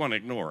 we just want to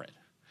ignore it.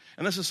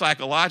 And this is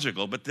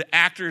psychological, but the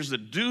actors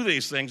that do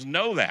these things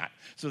know that.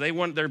 So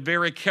they're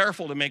very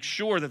careful to make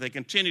sure that they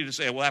continue to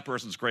say, well, that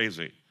person's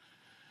crazy.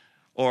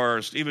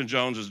 Or Stephen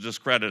Jones is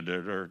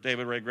discredited, or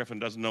David Ray Griffin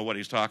doesn't know what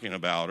he's talking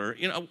about, or,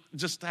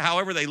 just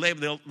however they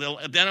label, they'll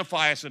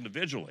identify us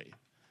individually.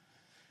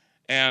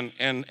 And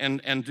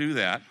do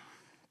that.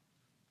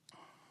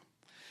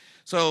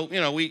 So,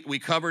 we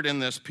covered in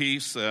this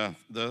piece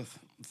the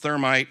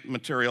thermite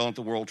material at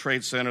the World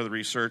Trade Center, the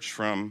research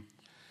from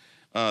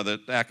the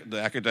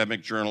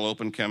academic journal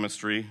Open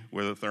Chemistry,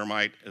 where the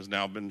thermite has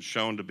now been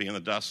shown to be in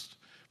the dust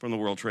from the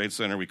World Trade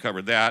Center. We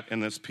covered that in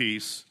this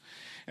piece.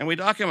 And we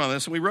documented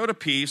this, and we wrote a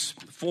piece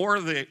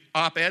for the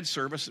op-ed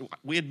service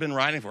I'd been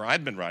writing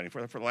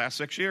for the last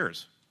 6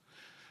 years,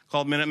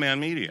 called Minuteman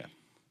Media.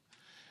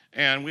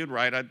 And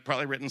I'd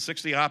probably written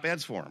 60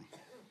 op-eds for him.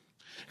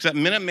 Except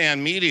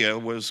Minuteman Media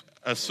was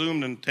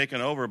assumed and taken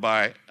over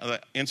by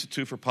the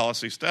Institute for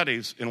Policy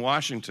Studies in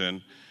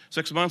Washington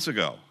 6 months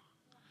ago.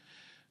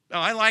 Now,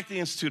 I like the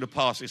Institute of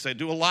Policy. They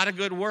do a lot of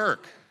good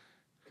work.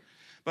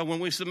 But when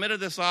we submitted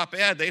this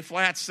op-ed, they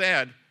flat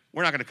said,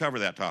 we're not going to cover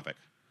that topic.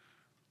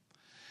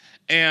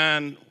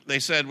 And they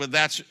said, well,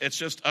 it's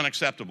just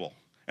unacceptable.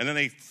 And then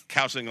they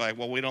couched things like,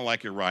 well, we don't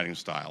like your writing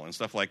style and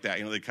stuff like that.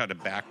 They kind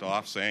of backed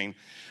off saying,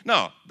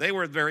 no, they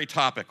were very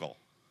topical.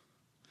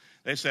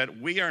 They said,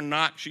 we are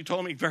not, she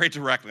told me very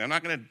directly, I'm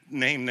not going to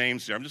name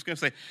names here. I'm just going to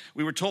say,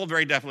 we were told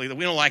very definitely that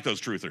we don't like those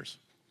truthers.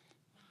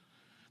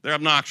 They're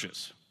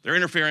obnoxious. They're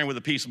interfering with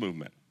the peace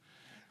movement.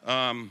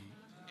 Now,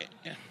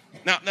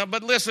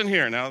 but listen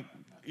here. Now,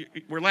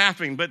 we're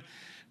laughing, but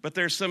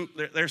there's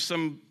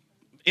some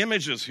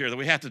images here that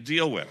we have to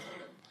deal with.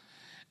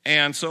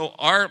 And so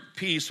our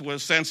piece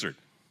was censored.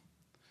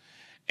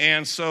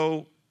 And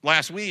so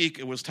last week,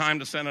 it was time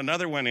to send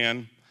another one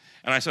in.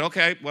 And I said,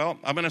 okay, well,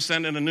 I'm going to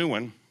send in a new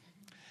one.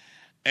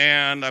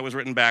 And I was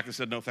written back and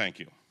said, no, thank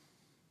you.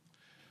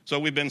 So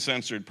we've been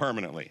censored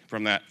permanently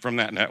from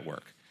that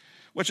network.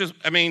 Which is,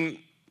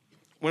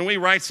 when we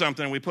write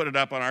something and we put it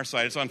up on our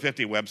site, it's on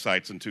 50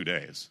 websites in 2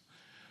 days.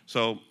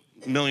 So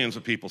millions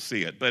of people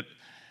see it. But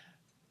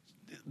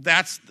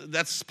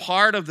that's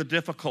part of the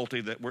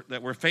difficulty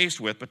that we're faced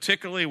with,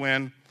 particularly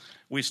when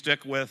we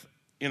stick with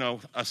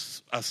a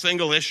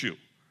single issue.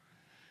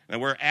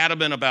 And we're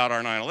adamant about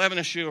our 9/11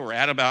 issue, or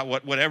adamant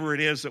about whatever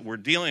it is that we're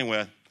dealing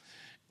with,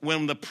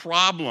 when the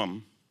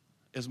problem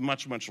is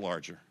much, much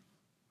larger.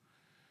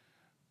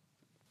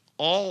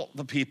 All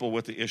the people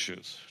with the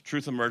issues,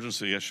 truth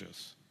emergency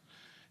issues,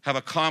 have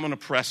a common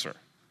oppressor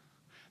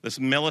this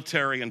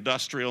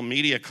military-industrial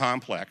media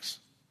complex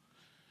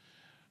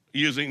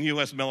using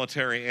U.S.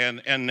 military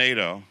and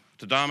NATO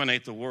to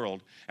dominate the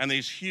world, and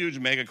these huge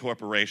mega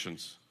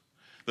corporations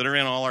that are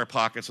in all our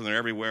pockets and they're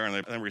everywhere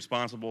and they're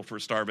responsible for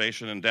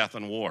starvation and death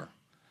and war.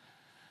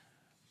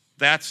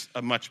 That's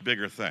a much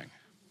bigger thing.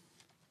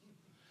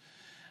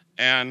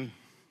 And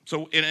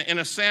so in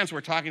a sense,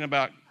 we're talking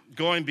about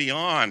going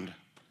beyond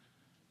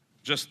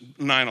just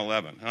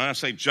 9/11. And I don't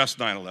say just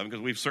 9/11 because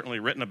we've certainly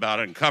written about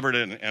it and covered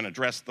it and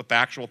addressed the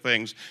factual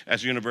things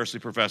as university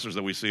professors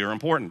that we see are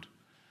important,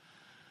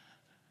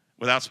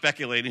 without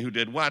speculating who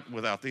did what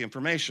without the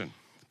information.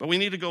 But we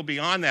need to go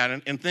beyond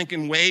that and think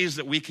in ways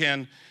that we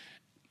can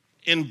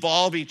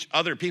involve each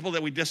other, people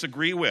that we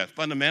disagree with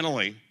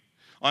fundamentally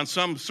on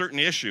some certain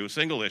issue,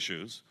 single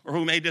issues, or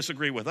who may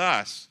disagree with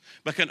us,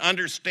 but can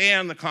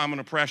understand the common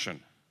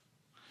oppression.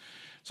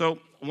 So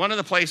one of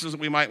the places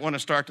that we might want to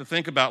start to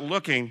think about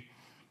looking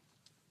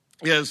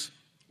is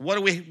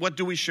what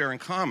do we share in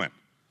common?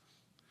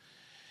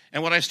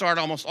 And what I start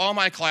almost all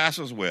my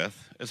classes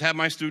with is have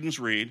my students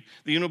read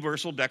the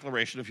Universal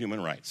Declaration of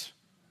Human Rights.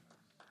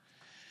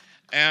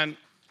 And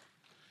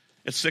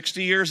it's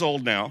 60 years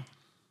old now,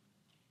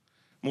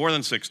 more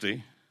than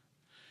 60.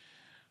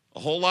 A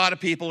whole lot of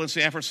people in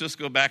San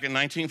Francisco back in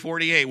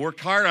 1948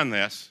 worked hard on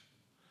this,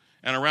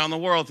 and around the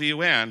world at the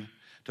UN,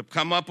 to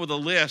come up with a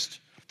list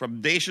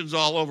from nations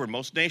all over.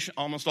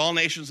 Almost all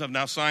nations have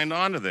now signed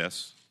on to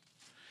this,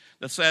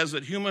 that says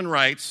that human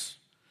rights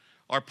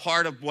are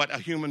part of what a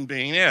human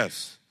being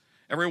is.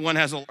 Everyone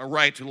has a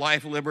right to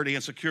life, liberty,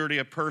 and security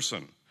of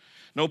person.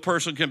 No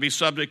person can be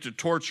subject to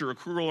torture or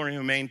cruel or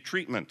inhumane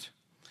treatment.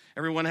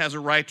 Everyone has a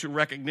right to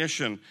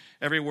recognition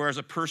everywhere as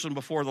a person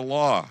before the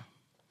law.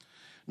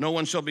 No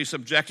one shall be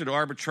subjected to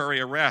arbitrary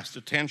arrest,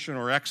 detention,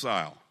 or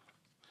exile.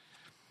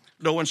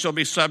 No one shall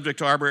be subject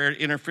to arbitrary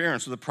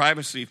interference with the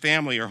privacy,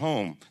 family, or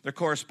home, their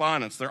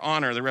correspondence, their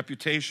honor, their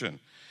reputation.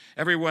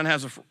 Everyone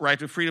has a right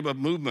to freedom of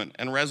movement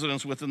and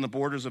residence within the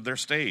borders of their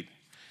state.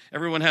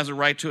 Everyone has a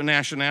right to a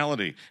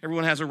nationality.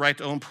 Everyone has a right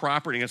to own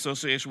property in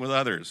association with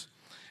others.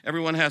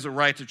 Everyone has a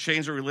right to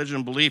change their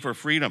religion, belief, or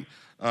freedom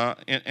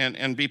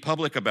and be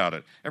public about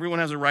it. Everyone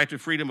has a right to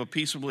freedom of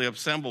peaceably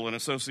assemble in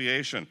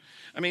association.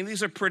 I mean,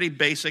 these are pretty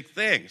basic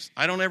things.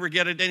 I don't ever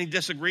get any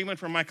disagreement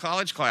from my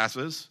college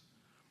classes.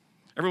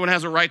 Everyone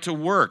has a right to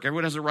work.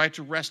 Everyone has a right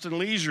to rest and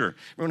leisure.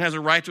 Everyone has a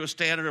right to a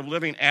standard of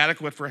living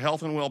adequate for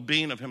health and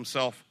well-being of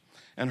himself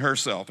and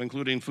herself,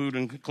 including food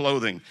and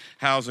clothing,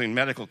 housing,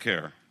 medical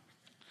care.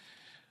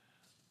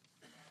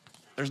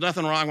 There's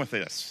nothing wrong with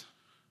this.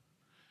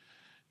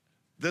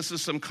 This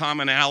is some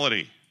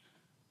commonality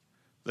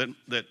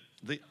that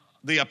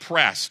the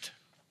oppressed,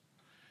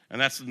 and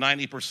that's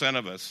 90%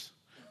 of us,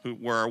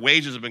 where our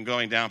wages have been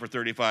going down for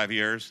 35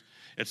 years.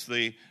 It's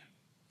the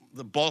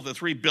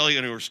 3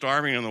 billion who are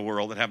starving in the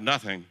world that have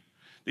nothing.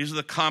 These are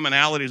the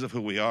commonalities of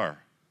who we are.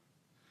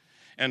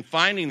 And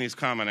finding these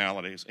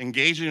commonalities,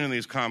 engaging in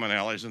these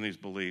commonalities and these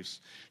beliefs,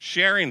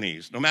 sharing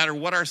these, no matter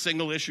what our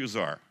single issues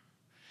are,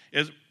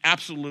 is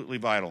absolutely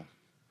vital.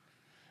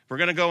 If we're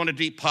going to go into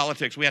deep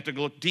politics, we have to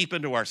go deep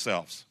into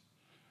ourselves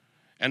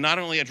and not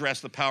only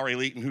address the power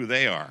elite and who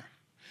they are,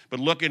 but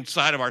look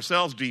inside of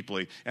ourselves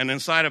deeply and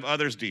inside of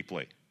others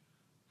deeply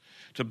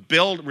to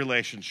build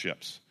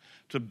relationships,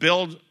 to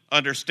build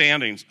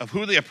understandings of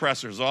who the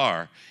oppressors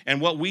are and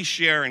what we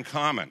share in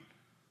common.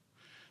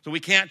 So we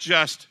can't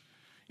just,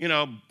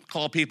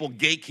 call people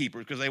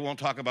gatekeepers because they won't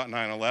talk about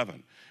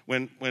 9/11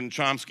 when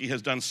Chomsky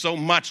has done so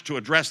much to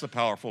address the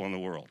powerful in the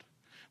world.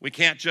 We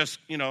can't just,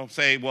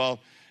 say, well,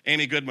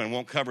 Amy Goodman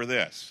won't cover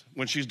this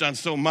when she's done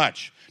so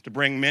much to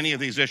bring many of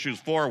these issues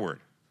forward.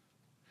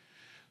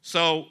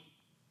 So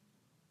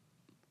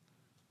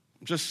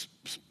just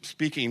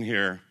speaking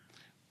here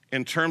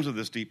in terms of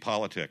this deep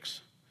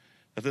politics,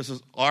 that this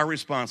is our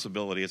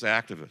responsibility as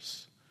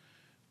activists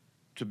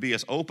to be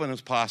as open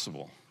as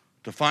possible,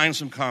 to find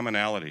some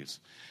commonalities,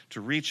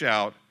 to reach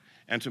out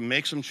and to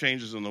make some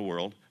changes in the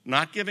world,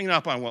 not giving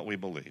up on what we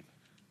believe,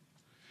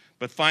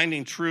 but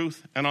finding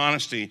truth and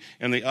honesty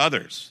in the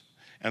others.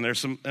 And there's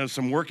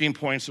some working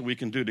points that we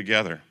can do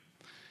together.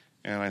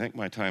 And I think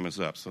my time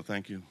is up, so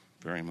thank you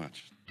very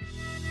much.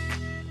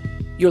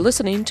 You're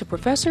listening to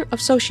Professor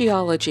of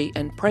Sociology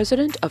and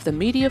President of the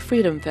Media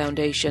Freedom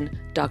Foundation,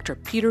 Dr.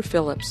 Peter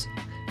Phillips.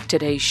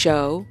 Today's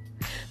show,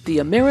 The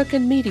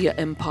American Media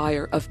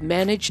Empire of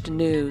Managed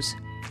News.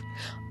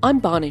 I'm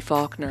Bonnie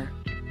Faulkner.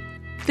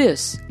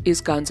 This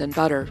is Guns and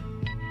Butter.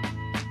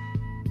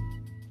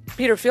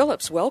 Peter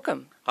Phillips,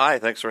 welcome. Hi,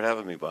 thanks for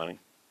having me, Bonnie.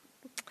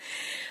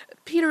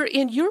 Peter,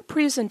 in your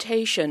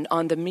presentation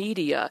on the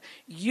media,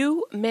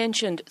 you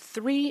mentioned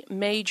 3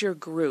 major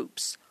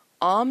groups,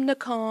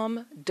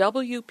 Omnicom,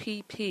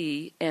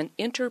 WPP, and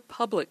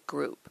Interpublic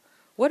Group.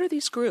 What are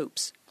these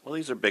groups? Well,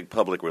 these are big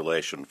public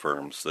relation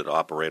firms that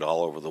operate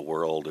all over the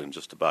world in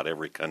just about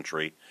every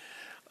country.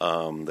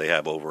 They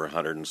have over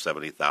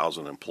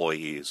 170,000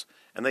 employees,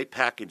 and they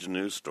package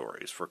news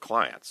stories for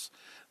clients.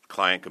 The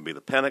client could be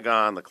the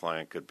Pentagon, the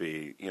client could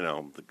be,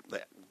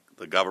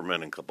 the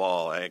government in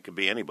cabal, it could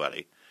be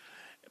anybody.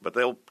 but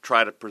they'll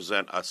try to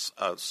present a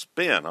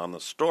spin on the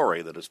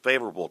story that is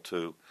favorable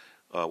to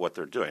what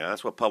they're doing. And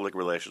that's what public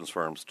relations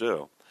firms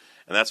do.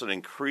 And that's an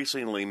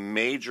increasingly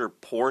major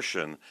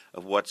portion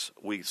of what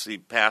we see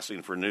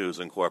passing for news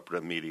in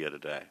corporate media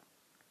today.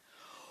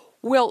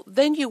 Well,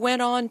 then you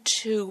went on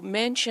to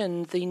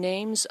mention the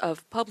names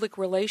of public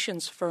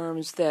relations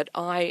firms that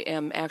I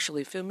am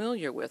actually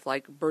familiar with,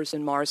 like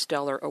Burson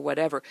Marsteller or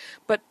whatever.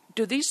 But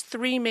do these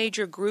three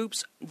major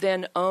groups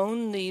then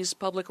own these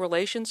public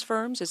relations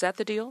firms? Is that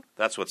the deal?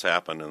 That's what's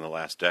happened in the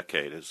last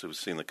decade, is we've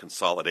seen the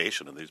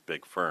consolidation of these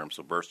big firms.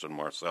 So Burson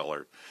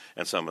Marsteller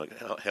and some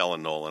of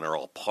Helen Nolan are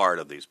all part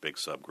of these big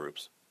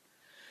subgroups.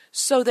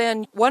 So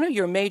then one of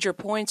your major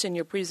points in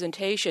your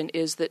presentation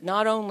is that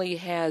not only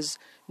has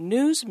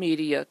news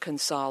media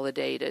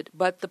consolidated,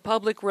 but the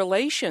public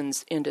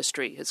relations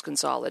industry has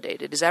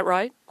consolidated. Is that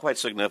right? Quite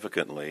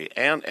significantly.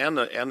 And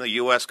the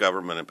U.S.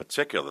 government in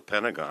particular, the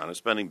Pentagon, is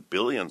spending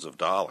billions of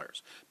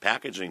dollars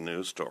packaging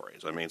news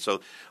stories. I mean, so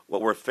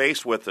what we're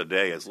faced with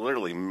today is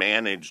literally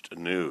managed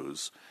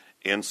news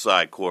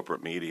inside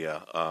corporate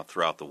media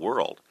throughout the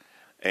world.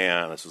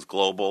 And this is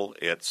global.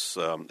 It's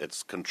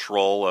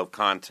control of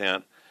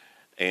content.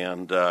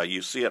 And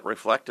you see it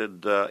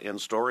reflected in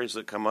stories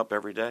that come up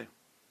every day.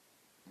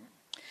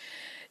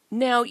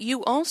 Now,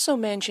 you also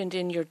mentioned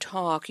in your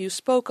talk, you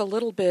spoke a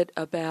little bit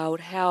about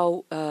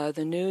how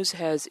the news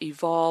has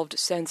evolved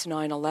since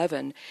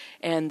 9/11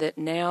 and that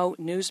now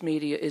news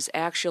media is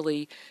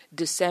actually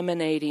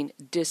disseminating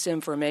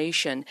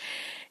disinformation.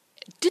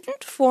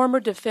 Didn't former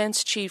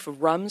Defense Chief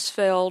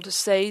Rumsfeld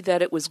say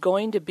that it was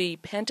going to be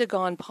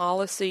Pentagon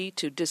policy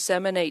to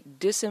disseminate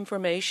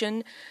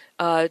disinformation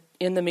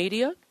in the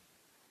media?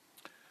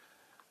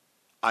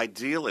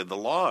 Ideally, the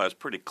law is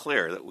pretty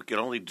clear that we can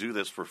only do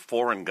this for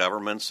foreign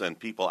governments and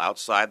people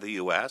outside the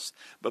U.S.,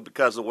 but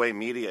because the way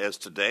media is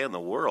today in the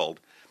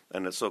world,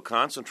 and it's so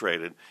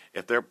concentrated,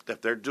 if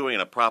they're doing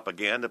a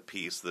propaganda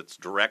piece that's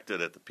directed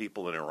at the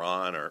people in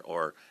Iran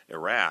or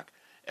Iraq,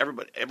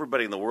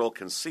 everybody in the world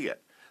can see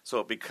it.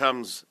 So it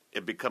becomes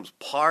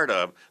part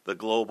of the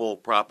global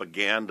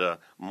propaganda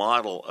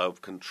model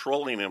of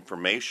controlling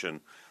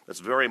information that's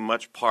very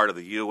much part of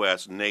the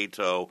U.S.,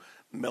 NATO,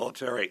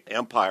 military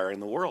empire in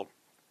the world.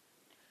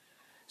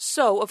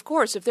 So, of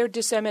course, if they're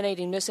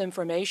disseminating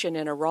misinformation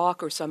in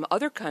Iraq or some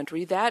other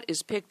country, that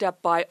is picked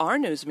up by our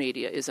news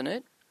media, isn't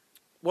it?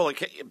 Well,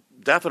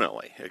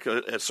 definitely.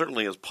 It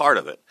certainly is part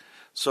of it.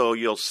 So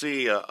you'll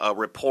see a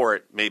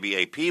report, maybe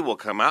AP will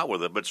come out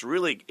with it, but it's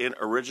really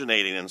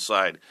originating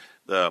inside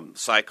the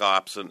psych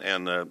ops and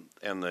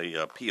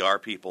the PR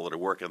people that are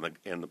working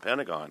in the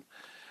Pentagon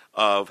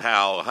of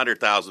how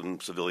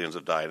 100,000 civilians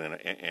have died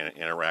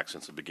in Iraq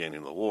since the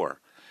beginning of the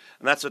war.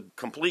 And that's a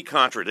complete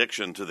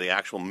contradiction to the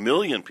actual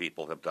million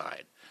people have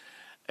died.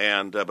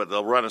 And but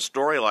they'll run a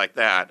story like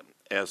that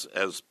as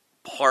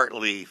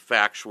partly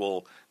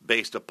factual,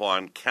 based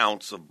upon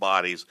counts of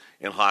bodies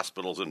in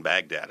hospitals in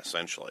Baghdad,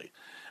 essentially,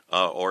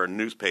 or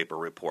newspaper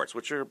reports,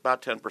 which are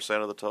about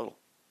 10% of the total.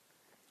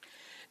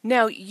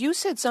 Now, you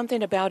said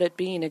something about it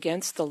being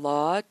against the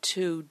law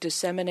to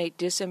disseminate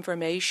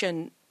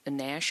disinformation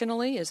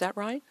nationally. Is that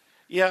right?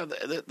 Yeah,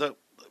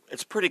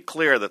 it's pretty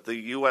clear that the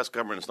U.S.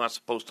 government is not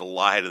supposed to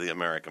lie to the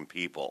American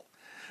people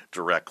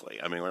directly.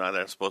 I mean, we're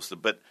not supposed to,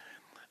 but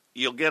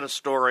you'll get a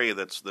story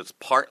that's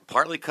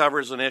partly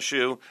covers an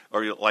issue,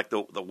 or like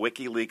the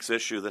WikiLeaks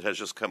issue that has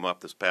just come up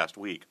this past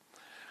week.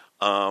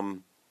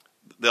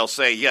 They'll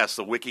say, yes,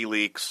 the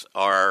WikiLeaks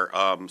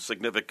are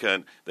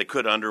significant. They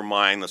could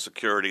undermine the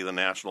security of the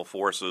national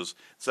forces.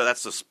 So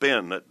that's the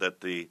spin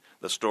that the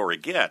story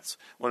gets.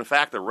 When, in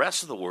fact, the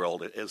rest of the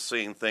world is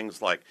seeing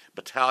things like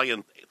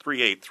Battalion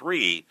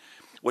 383,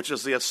 which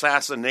is the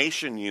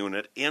assassination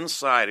unit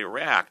inside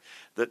Iraq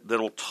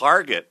that'll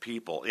target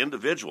people,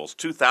 individuals.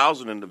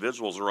 2,000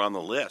 individuals are on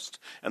the list.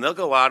 And they'll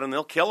go out and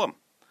they'll kill them.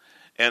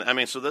 And, I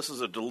mean, so this is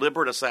a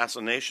deliberate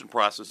assassination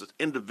process that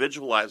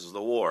individualizes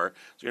the war.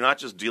 So you're not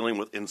just dealing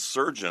with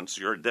insurgents.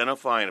 You're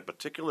identifying a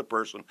particular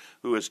person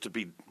who is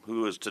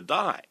to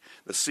die.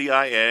 The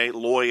CIA,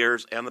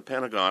 lawyers, and the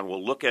Pentagon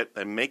will look at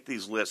and make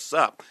these lists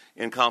up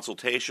in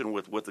consultation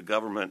with the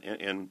government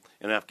in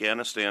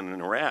Afghanistan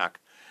and Iraq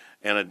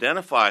and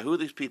identify who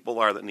these people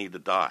are that need to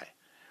die.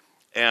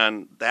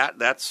 And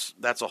that's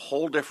a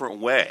whole different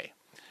way.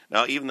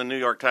 Now, even the New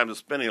York Times is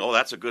spinning,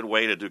 that's a good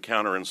way to do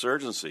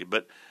counterinsurgency,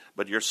 but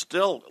you're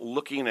still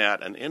looking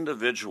at an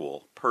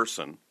individual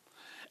person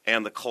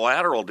and the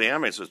collateral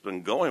damage that's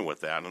been going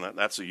with that, and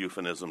that's a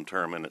euphemism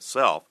term in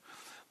itself.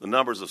 The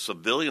numbers of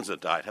civilians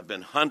that died have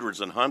been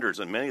hundreds and hundreds,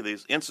 and many of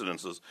these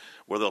incidences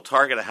where they'll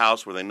target a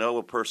house where they know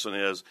a person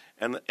is,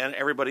 and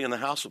everybody in the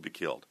house will be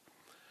killed.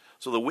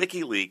 So the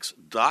WikiLeaks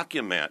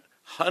document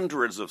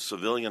hundreds of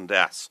civilian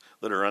deaths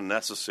that are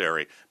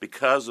unnecessary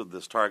because of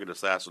this target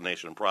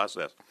assassination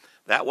process.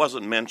 That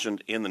wasn't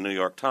mentioned in the New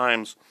York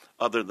Times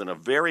other than a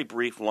very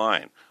brief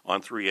line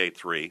on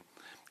 383.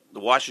 The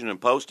Washington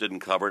Post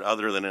didn't cover it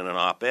other than in an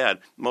op-ed.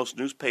 Most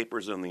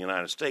newspapers in the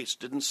United States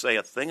didn't say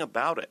a thing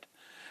about it.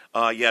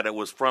 Yet it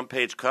was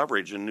front-page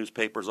coverage in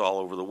newspapers all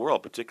over the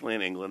world, particularly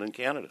in England and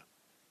Canada.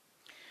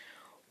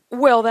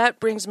 Well, that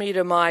brings me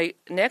to my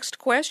next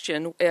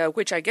question,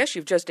 which I guess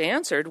you've just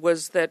answered,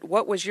 was that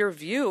what was your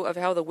view of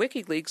how the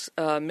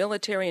WikiLeaks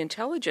military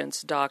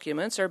intelligence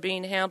documents are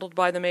being handled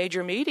by the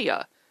major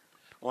media?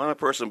 Well, I'm a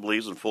person who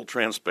believes in full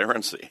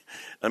transparency.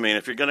 I mean,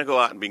 if you're going to go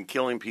out and be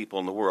killing people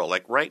in the world,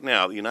 like right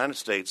now, the United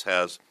States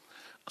has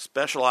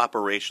special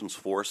operations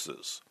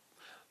forces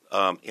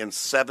in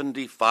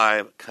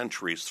 75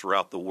 countries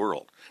throughout the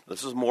world.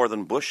 This is more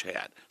than Bush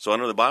had. So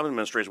under the Obama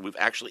administration, we've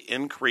actually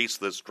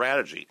increased this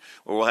strategy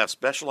where we'll have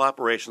special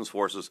operations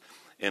forces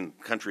in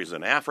countries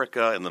in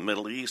Africa, in the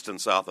Middle East, and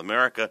South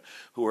America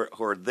who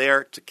are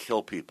there to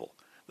kill people.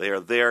 They are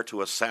there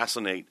to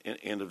assassinate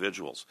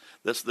individuals.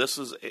 This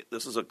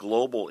is a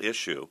global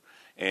issue,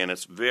 and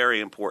it's very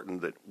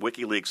important that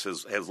WikiLeaks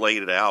has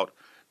laid it out,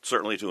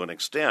 certainly to an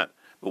extent,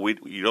 but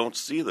you don't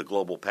see the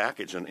global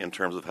package in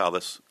terms of how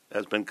this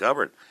has been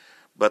covered.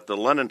 But the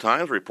London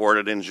Times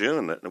reported in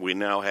June that we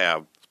now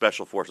have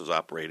special forces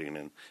operating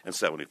in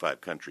 75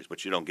 countries,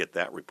 but you don't get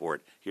that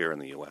report here in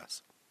the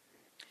U.S.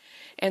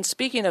 And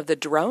speaking of the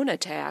drone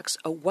attacks,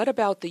 what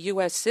about the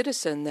U.S.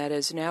 citizen that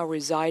is now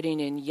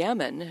residing in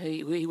Yemen?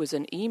 He was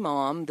an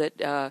imam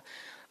that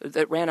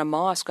ran a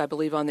mosque, I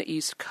believe, on the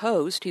East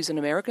Coast. He's an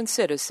American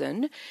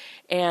citizen,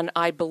 and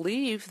I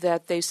believe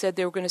that they said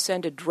they were going to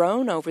send a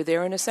drone over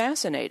there and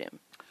assassinate him.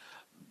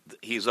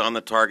 He's on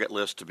the target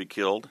list to be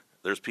killed.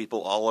 There's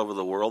people all over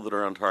the world that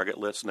are on target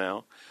lists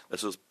now.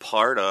 This is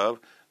part of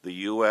the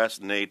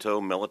U.S.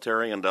 NATO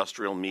military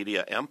industrial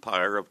media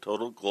empire of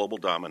total global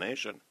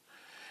domination.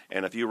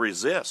 And if you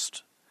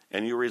resist,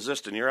 and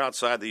you're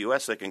outside the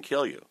U.S., they can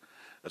kill you.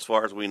 As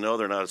far as we know,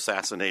 they're not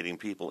assassinating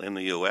people in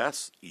the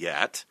U.S.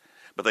 yet,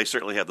 but they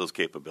certainly have those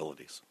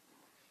capabilities.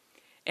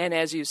 And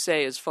as you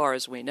say, as far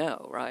as we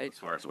know, right? As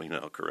far as we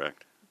know,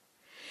 correct.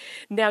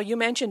 Now, you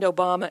mentioned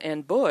Obama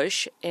and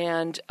Bush,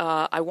 and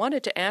I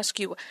wanted to ask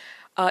you,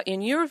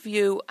 in your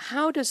view,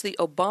 how does the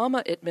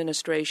Obama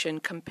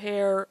administration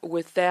compare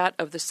with that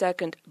of the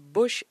second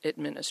Bush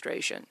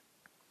administration?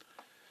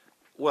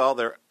 Well,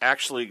 they're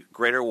actually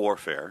greater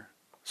warfare,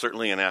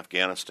 certainly in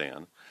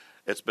Afghanistan.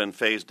 It's been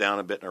phased down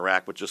a bit in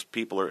Iraq, but just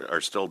people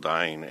are still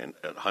dying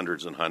at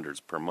hundreds and hundreds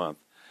per month.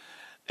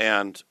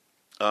 And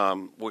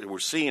what we're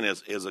seeing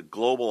is a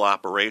global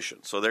operation.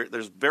 So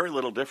there's very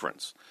little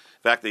difference.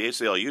 In fact, the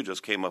ACLU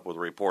just came up with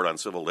a report on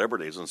civil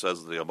liberties and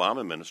says that the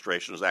Obama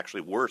administration is actually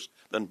worse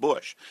than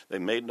Bush. They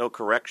made no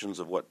corrections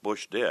of what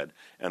Bush did,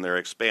 and they're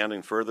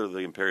expanding further the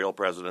imperial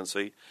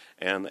presidency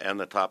and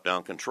the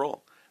top-down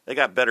control. They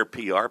got better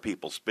PR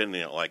people spinning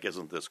it like,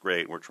 isn't this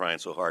great? We're trying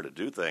so hard to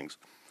do things.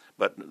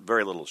 But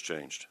very little has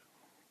changed.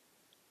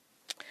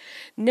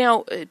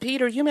 Now,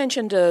 Peter, you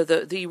mentioned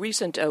the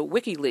recent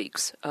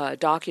WikiLeaks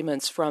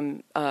documents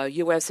from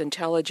U.S.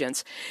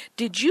 intelligence.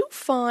 Did you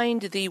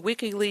find the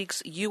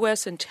WikiLeaks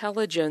U.S.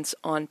 intelligence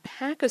on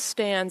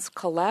Pakistan's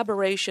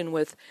collaboration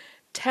with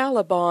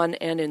Taliban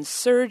and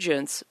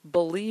insurgents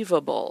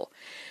believable?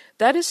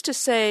 That is to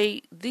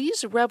say,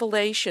 these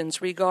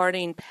revelations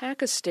regarding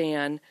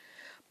Pakistan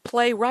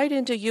play right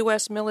into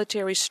U.S.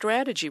 military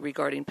strategy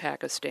regarding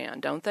Pakistan,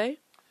 don't they?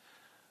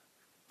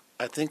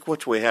 I think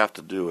what we have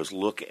to do is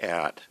look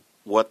at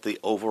what the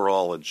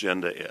overall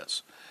agenda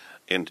is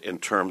in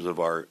terms of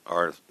our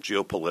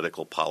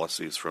geopolitical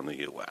policies from the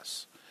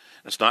U.S.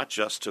 It's not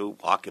just to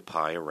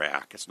occupy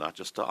Iraq. It's not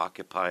just to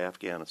occupy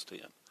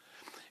Afghanistan.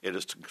 It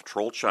is to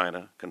control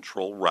China,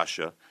 control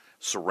Russia,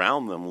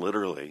 surround them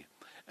literally,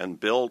 and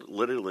build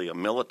literally a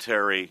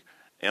military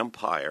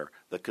empire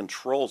that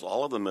controls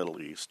all of the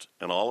Middle East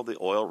and all of the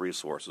oil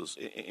resources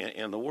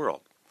in the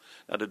world.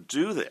 Now, to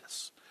do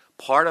this,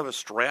 part of a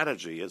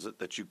strategy is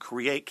that you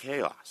create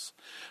chaos.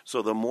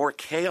 So the more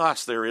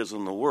chaos there is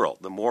in the world,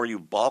 the more you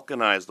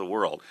balkanize the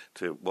world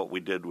to what we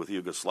did with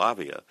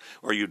Yugoslavia,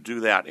 or you do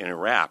that in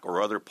Iraq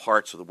or other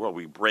parts of the world.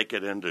 We break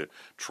it into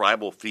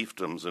tribal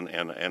fiefdoms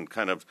and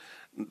kind of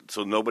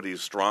so nobody's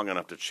strong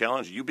enough to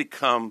challenge you. You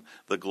become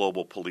the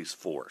global police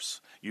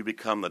force. You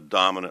become the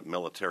dominant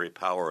military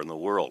power in the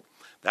world.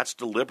 That's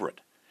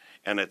deliberate.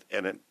 And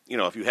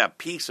if you have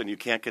peace and you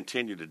can't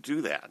continue to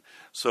do that.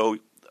 So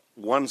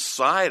one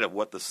side of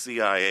what the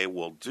CIA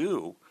will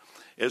do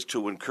is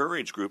to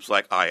encourage groups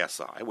like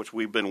ISI, which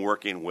we've been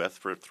working with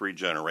for 3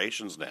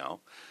 generations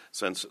now,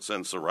 since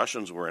the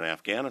Russians were in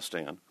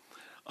Afghanistan,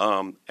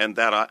 and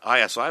that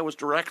ISI was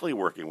directly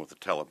working with the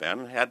Taliban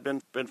and had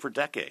been for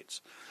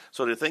decades.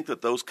 So to think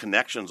that those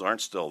connections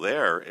aren't still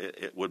there,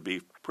 it would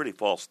be pretty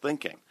false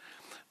thinking.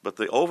 But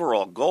the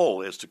overall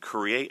goal is to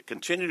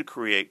continue to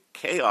create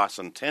chaos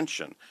and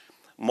tension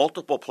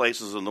multiple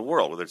places in the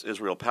world, whether it's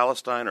Israel,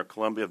 Palestine, or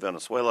Colombia,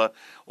 Venezuela,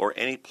 or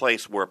any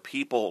place where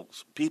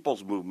people's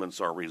movements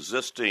are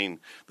resisting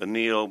the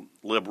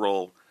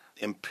neoliberal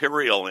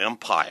imperial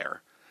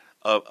empire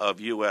of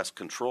U.S.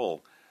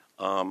 control.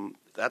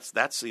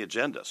 That's the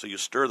agenda. So you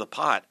stir the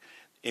pot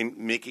in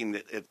making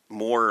it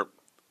more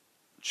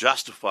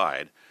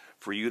justified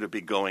for you to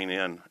be going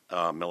in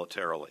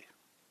militarily.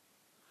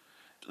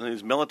 And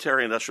these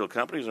military industrial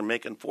companies are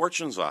making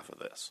fortunes off of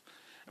this.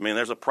 I mean,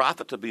 there's a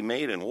profit to be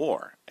made in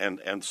war,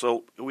 and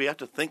so we have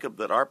to think of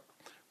that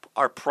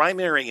Our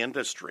primary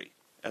industry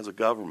as a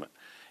government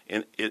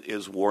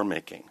is war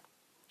making.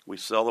 We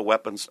sell the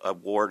weapons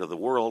of war to the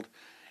world,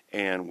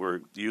 and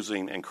we're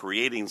using and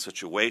creating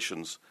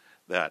situations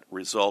that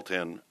result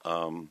in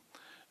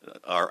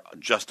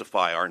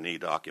justify our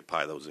need to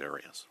occupy those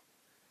areas.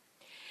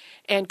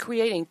 And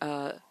creating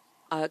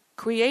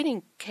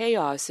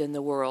chaos in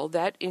the world,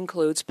 that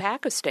includes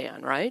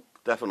Pakistan, right?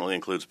 Definitely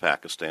includes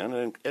Pakistan,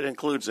 and it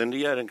includes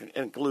India, and it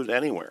includes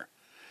anywhere.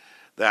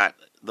 That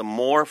the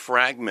more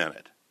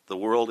fragmented the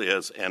world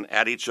is and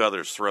at each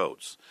other's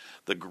throats,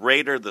 the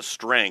greater the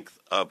strength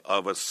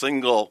of a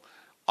single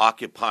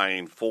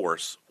occupying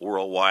force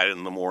worldwide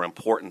and the more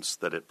importance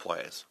that it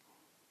plays.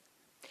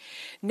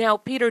 Now,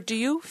 Peter, do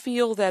you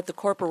feel that the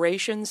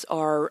corporations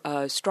are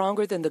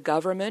stronger than the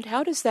government?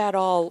 How does that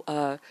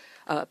all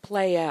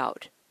play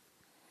out?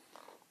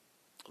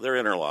 They're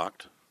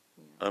interlocked.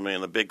 I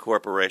mean, the big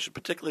corporation,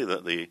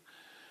 particularly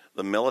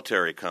the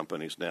military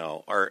companies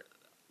now,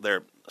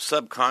 they're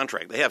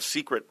subcontract. They have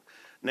secret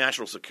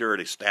national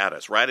security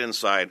status right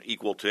inside,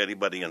 equal to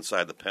anybody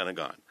inside the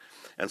Pentagon.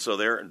 And so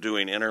they're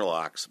doing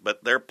interlocks,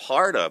 but they're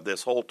part of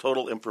this whole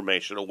total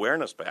information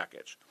awareness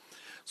package.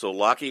 So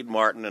Lockheed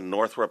Martin and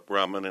Northrop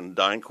Grumman and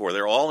DynCorp,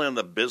 they're all in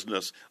the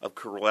business of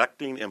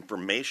collecting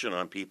information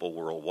on people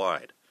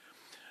worldwide.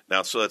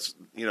 Now, so it's,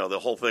 the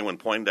whole thing when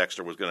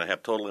Poindexter was going to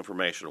have total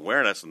information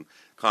awareness, and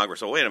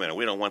Congress said, wait a minute,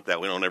 we don't want that.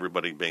 We don't want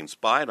everybody being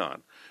spied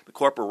on. The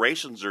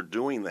corporations are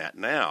doing that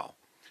now.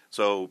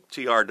 So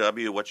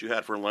TRW, what you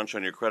had for lunch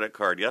on your credit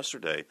card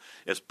yesterday,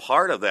 is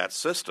part of that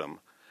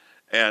system,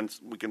 and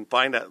we can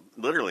find out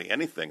literally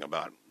anything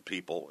about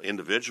people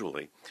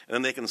individually, and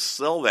then they can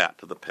sell that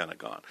to the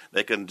Pentagon.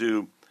 They can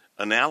do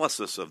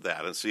analysis of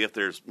that and see if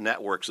there's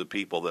networks of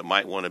people that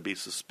might want to be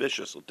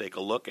suspicious to take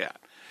a look at.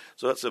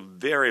 So it's a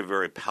very,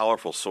 very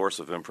powerful source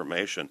of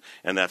information,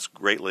 and that's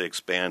greatly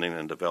expanding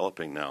and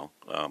developing now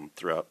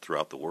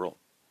throughout the world.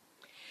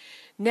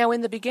 Now,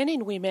 in the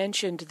beginning, we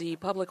mentioned the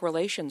public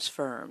relations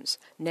firms.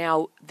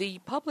 Now, the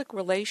public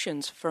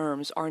relations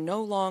firms are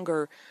no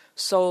longer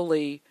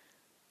solely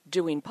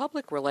doing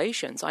public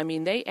relations. I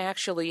mean, they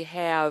actually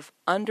have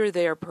under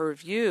their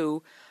purview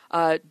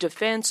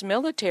defense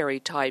military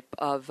type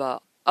of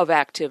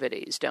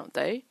activities, don't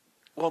they?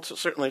 Well,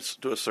 certainly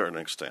to a certain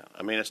extent.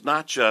 I mean, it's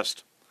not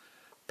just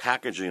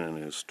packaging a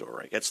news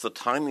story. It's the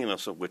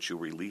timeliness of which you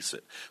release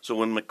it. So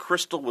when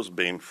McChrystal was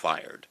being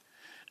fired,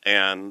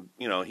 and,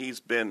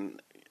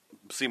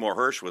 Seymour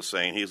Hersh was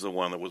saying he's the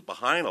one that was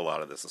behind a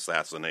lot of this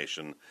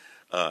assassination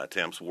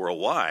attempts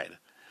worldwide.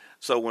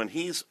 So when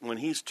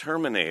he's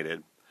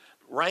terminated,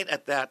 right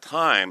at that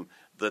time,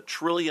 the $1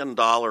 trillion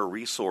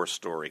resource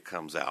story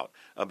comes out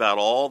about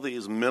all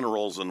these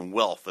minerals and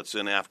wealth that's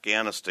in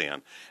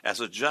Afghanistan as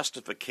a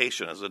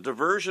justification, as a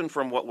diversion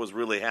from what was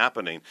really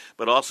happening,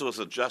 but also as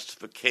a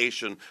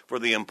justification for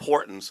the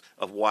importance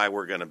of why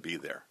we're going to be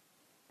there.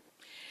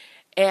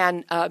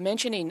 And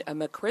mentioning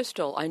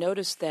McChrystal, I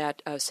noticed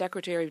that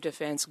Secretary of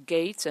Defense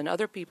Gates and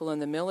other people in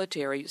the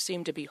military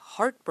seemed to be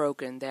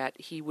heartbroken that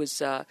he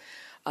was not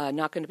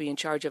going to be in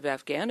charge of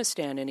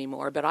Afghanistan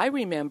anymore. But I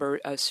remember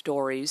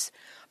stories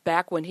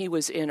back when he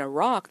was in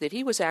Iraq that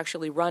he was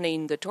actually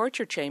running the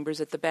torture chambers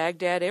at the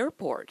Baghdad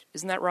airport.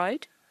 Isn't that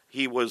right?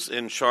 He was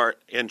in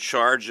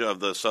charge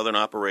of the Southern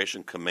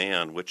Operation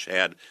Command, which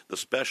had the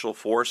special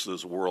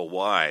forces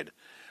worldwide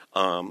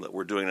that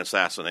were doing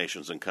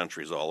assassinations in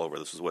countries all over.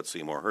 This is what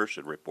Seymour Hersh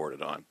had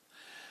reported on.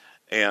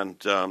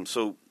 And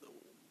so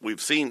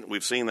we've seen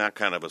that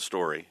kind of a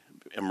story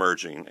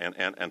emerging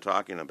and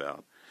talking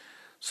about.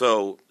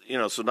 So,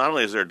 so not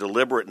only is there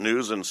deliberate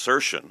news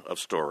insertion of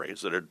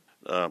stories that are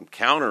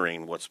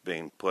countering what's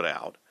being put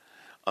out,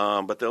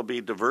 but there'll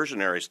be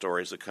diversionary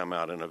stories that come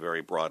out in a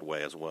very broad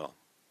way as well.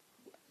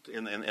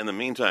 In the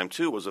meantime,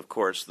 too, was, of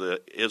course,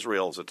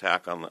 Israel's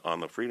attack on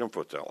the Freedom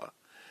Flotilla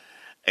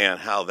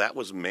and how that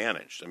was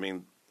managed. I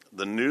mean,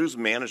 the news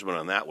management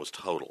on that was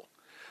total.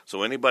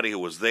 So anybody who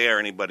was there,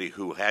 anybody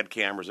who had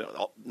cameras,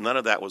 none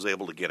of that was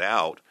able to get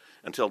out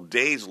until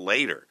days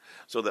later,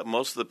 so that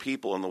most of the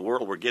people in the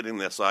world were getting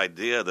this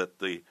idea that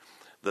the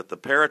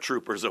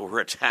paratroopers that were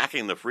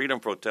attacking the Freedom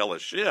Flotilla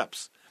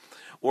ships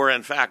were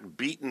in fact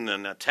beaten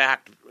and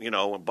attacked,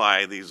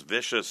 by these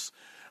vicious,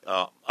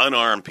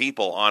 unarmed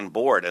people on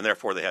board, and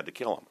therefore they had to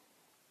kill them.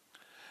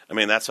 I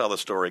mean, that's how the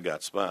story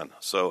got spun.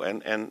 So,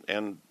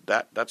 and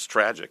that's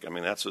tragic. I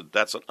mean, that's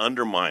an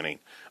undermining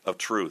of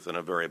truth in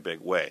a very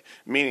big way.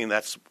 Meaning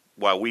that's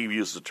why we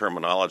use the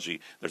terminology,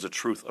 there's a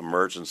truth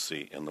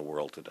emergency in the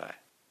world today.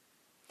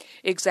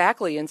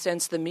 Exactly, and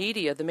since the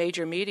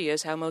major media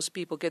is how most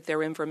people get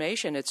their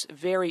information,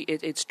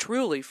 it's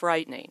truly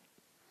frightening.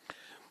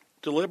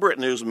 Deliberate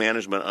news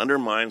management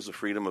undermines the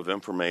freedom of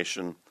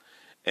information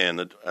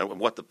and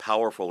what the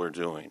powerful are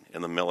doing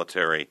in the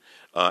military,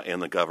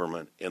 in the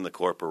government, in the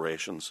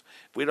corporations.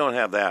 If we don't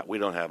have that, we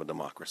don't have a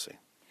democracy.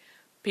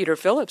 Peter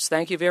Phillips,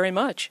 thank you very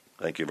much.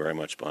 Thank you very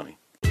much, Bonnie.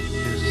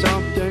 There's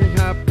something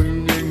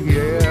happening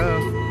here.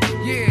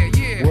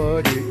 Yeah.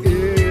 What it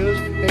is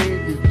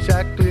ain't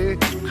exactly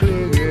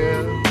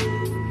clear.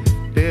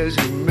 There's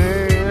a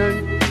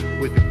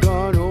man with a gun.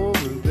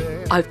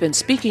 I've been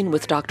speaking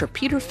with Dr.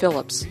 Peter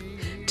Phillips.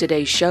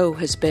 Today's show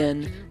has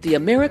been The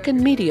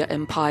American Media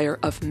Empire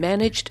of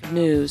Managed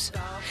News.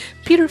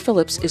 Peter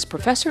Phillips is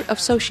Professor of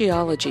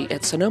Sociology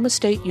at Sonoma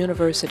State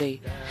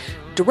University,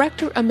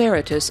 Director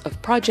Emeritus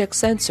of Project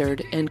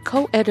Censored, and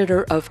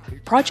co-editor of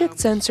Project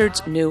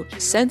Censored's new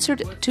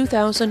Censored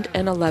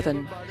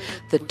 2011,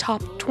 the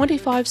top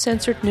 25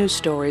 censored news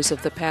stories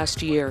of the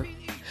past year.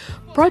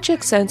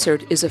 Project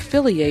Censored is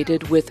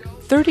affiliated with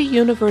 30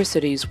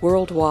 universities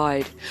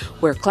worldwide,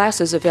 where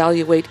classes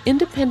evaluate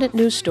independent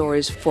news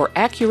stories for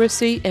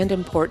accuracy and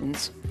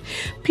importance.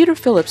 Peter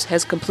Phillips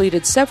has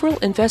completed several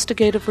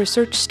investigative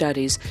research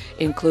studies,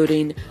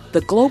 including the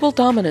Global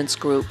Dominance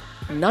Group,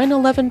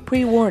 9/11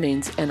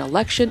 Pre-Warnings and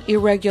Election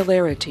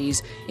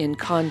Irregularities in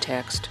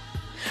Context,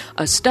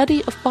 a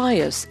study of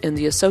bias in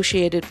the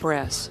Associated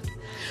Press,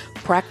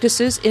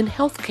 practices in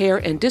healthcare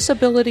and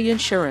disability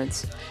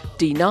insurance,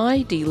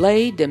 deny,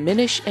 delay,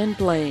 diminish, and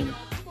blame,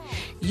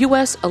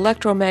 U.S.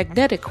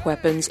 electromagnetic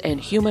weapons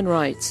and human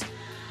rights,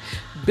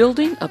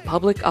 building a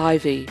public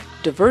ivy,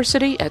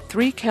 diversity at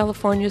 3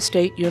 California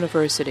state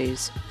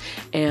universities,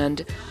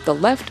 and the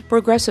left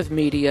progressive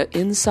media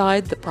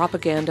inside the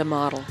propaganda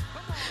model.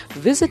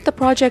 Visit the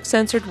Project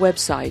Censored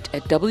website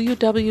at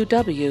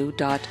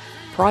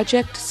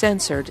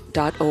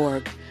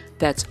www.projectcensored.org.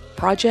 That's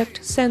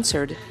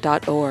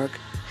projectcensored.org.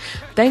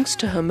 Thanks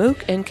to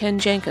Hamook and Ken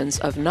Jenkins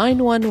of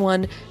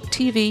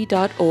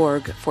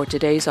 911tv.org for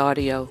today's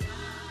audio.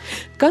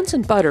 Guns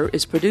and Butter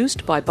is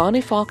produced by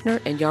Bonnie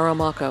Faulkner and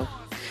Yaramako.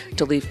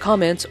 To leave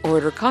comments or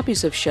order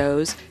copies of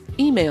shows,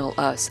 email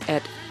us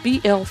at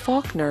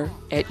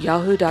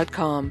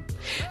blfaulkner@yahoo.com.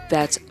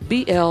 That's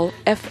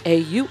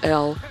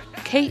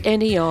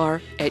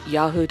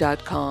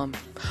blfaulkner@yahoo.com.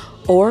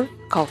 Or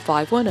call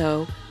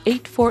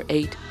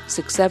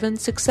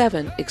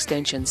 510-848-6767,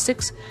 extension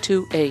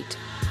 628.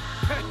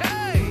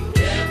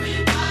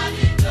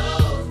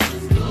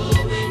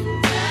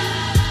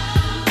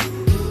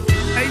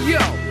 Hey yo,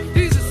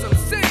 these are some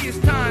serious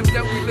times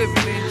that we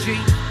living in, G.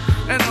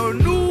 And a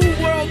new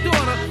world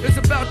order is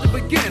about to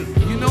begin.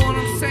 You know what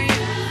I'm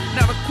saying?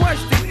 Now the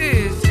question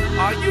is,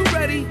 are you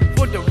ready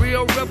for the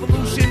real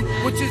revolution,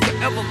 which is the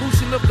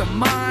evolution of the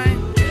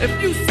mind?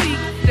 If you seek,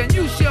 then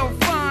you shall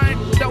find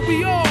that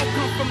we all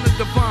come from the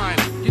divine.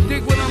 You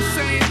dig what I'm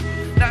saying?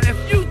 Now if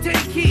you take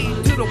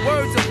heed to the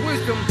words of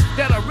wisdom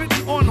that are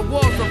written on the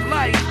walls of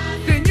life,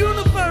 then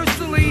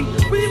universally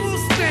we will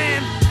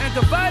stand, and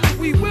divided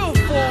we will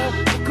fall,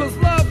 because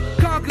love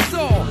conquers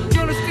all.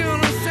 You understand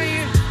what I'm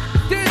saying?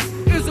 This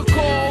is a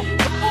call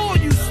for all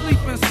you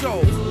sleeping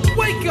souls.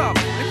 Wake up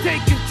and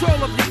take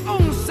control of your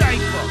own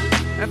cipher,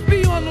 and be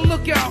on the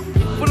lookout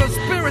for the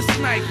spirit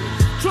snipers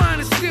trying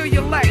to steal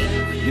your light.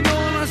 You know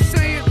what I'm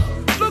saying?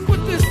 Look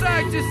within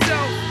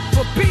yourself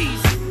for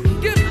peace.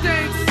 Give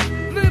thanks,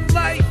 live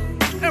life,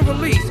 and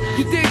release.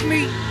 You dig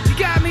me?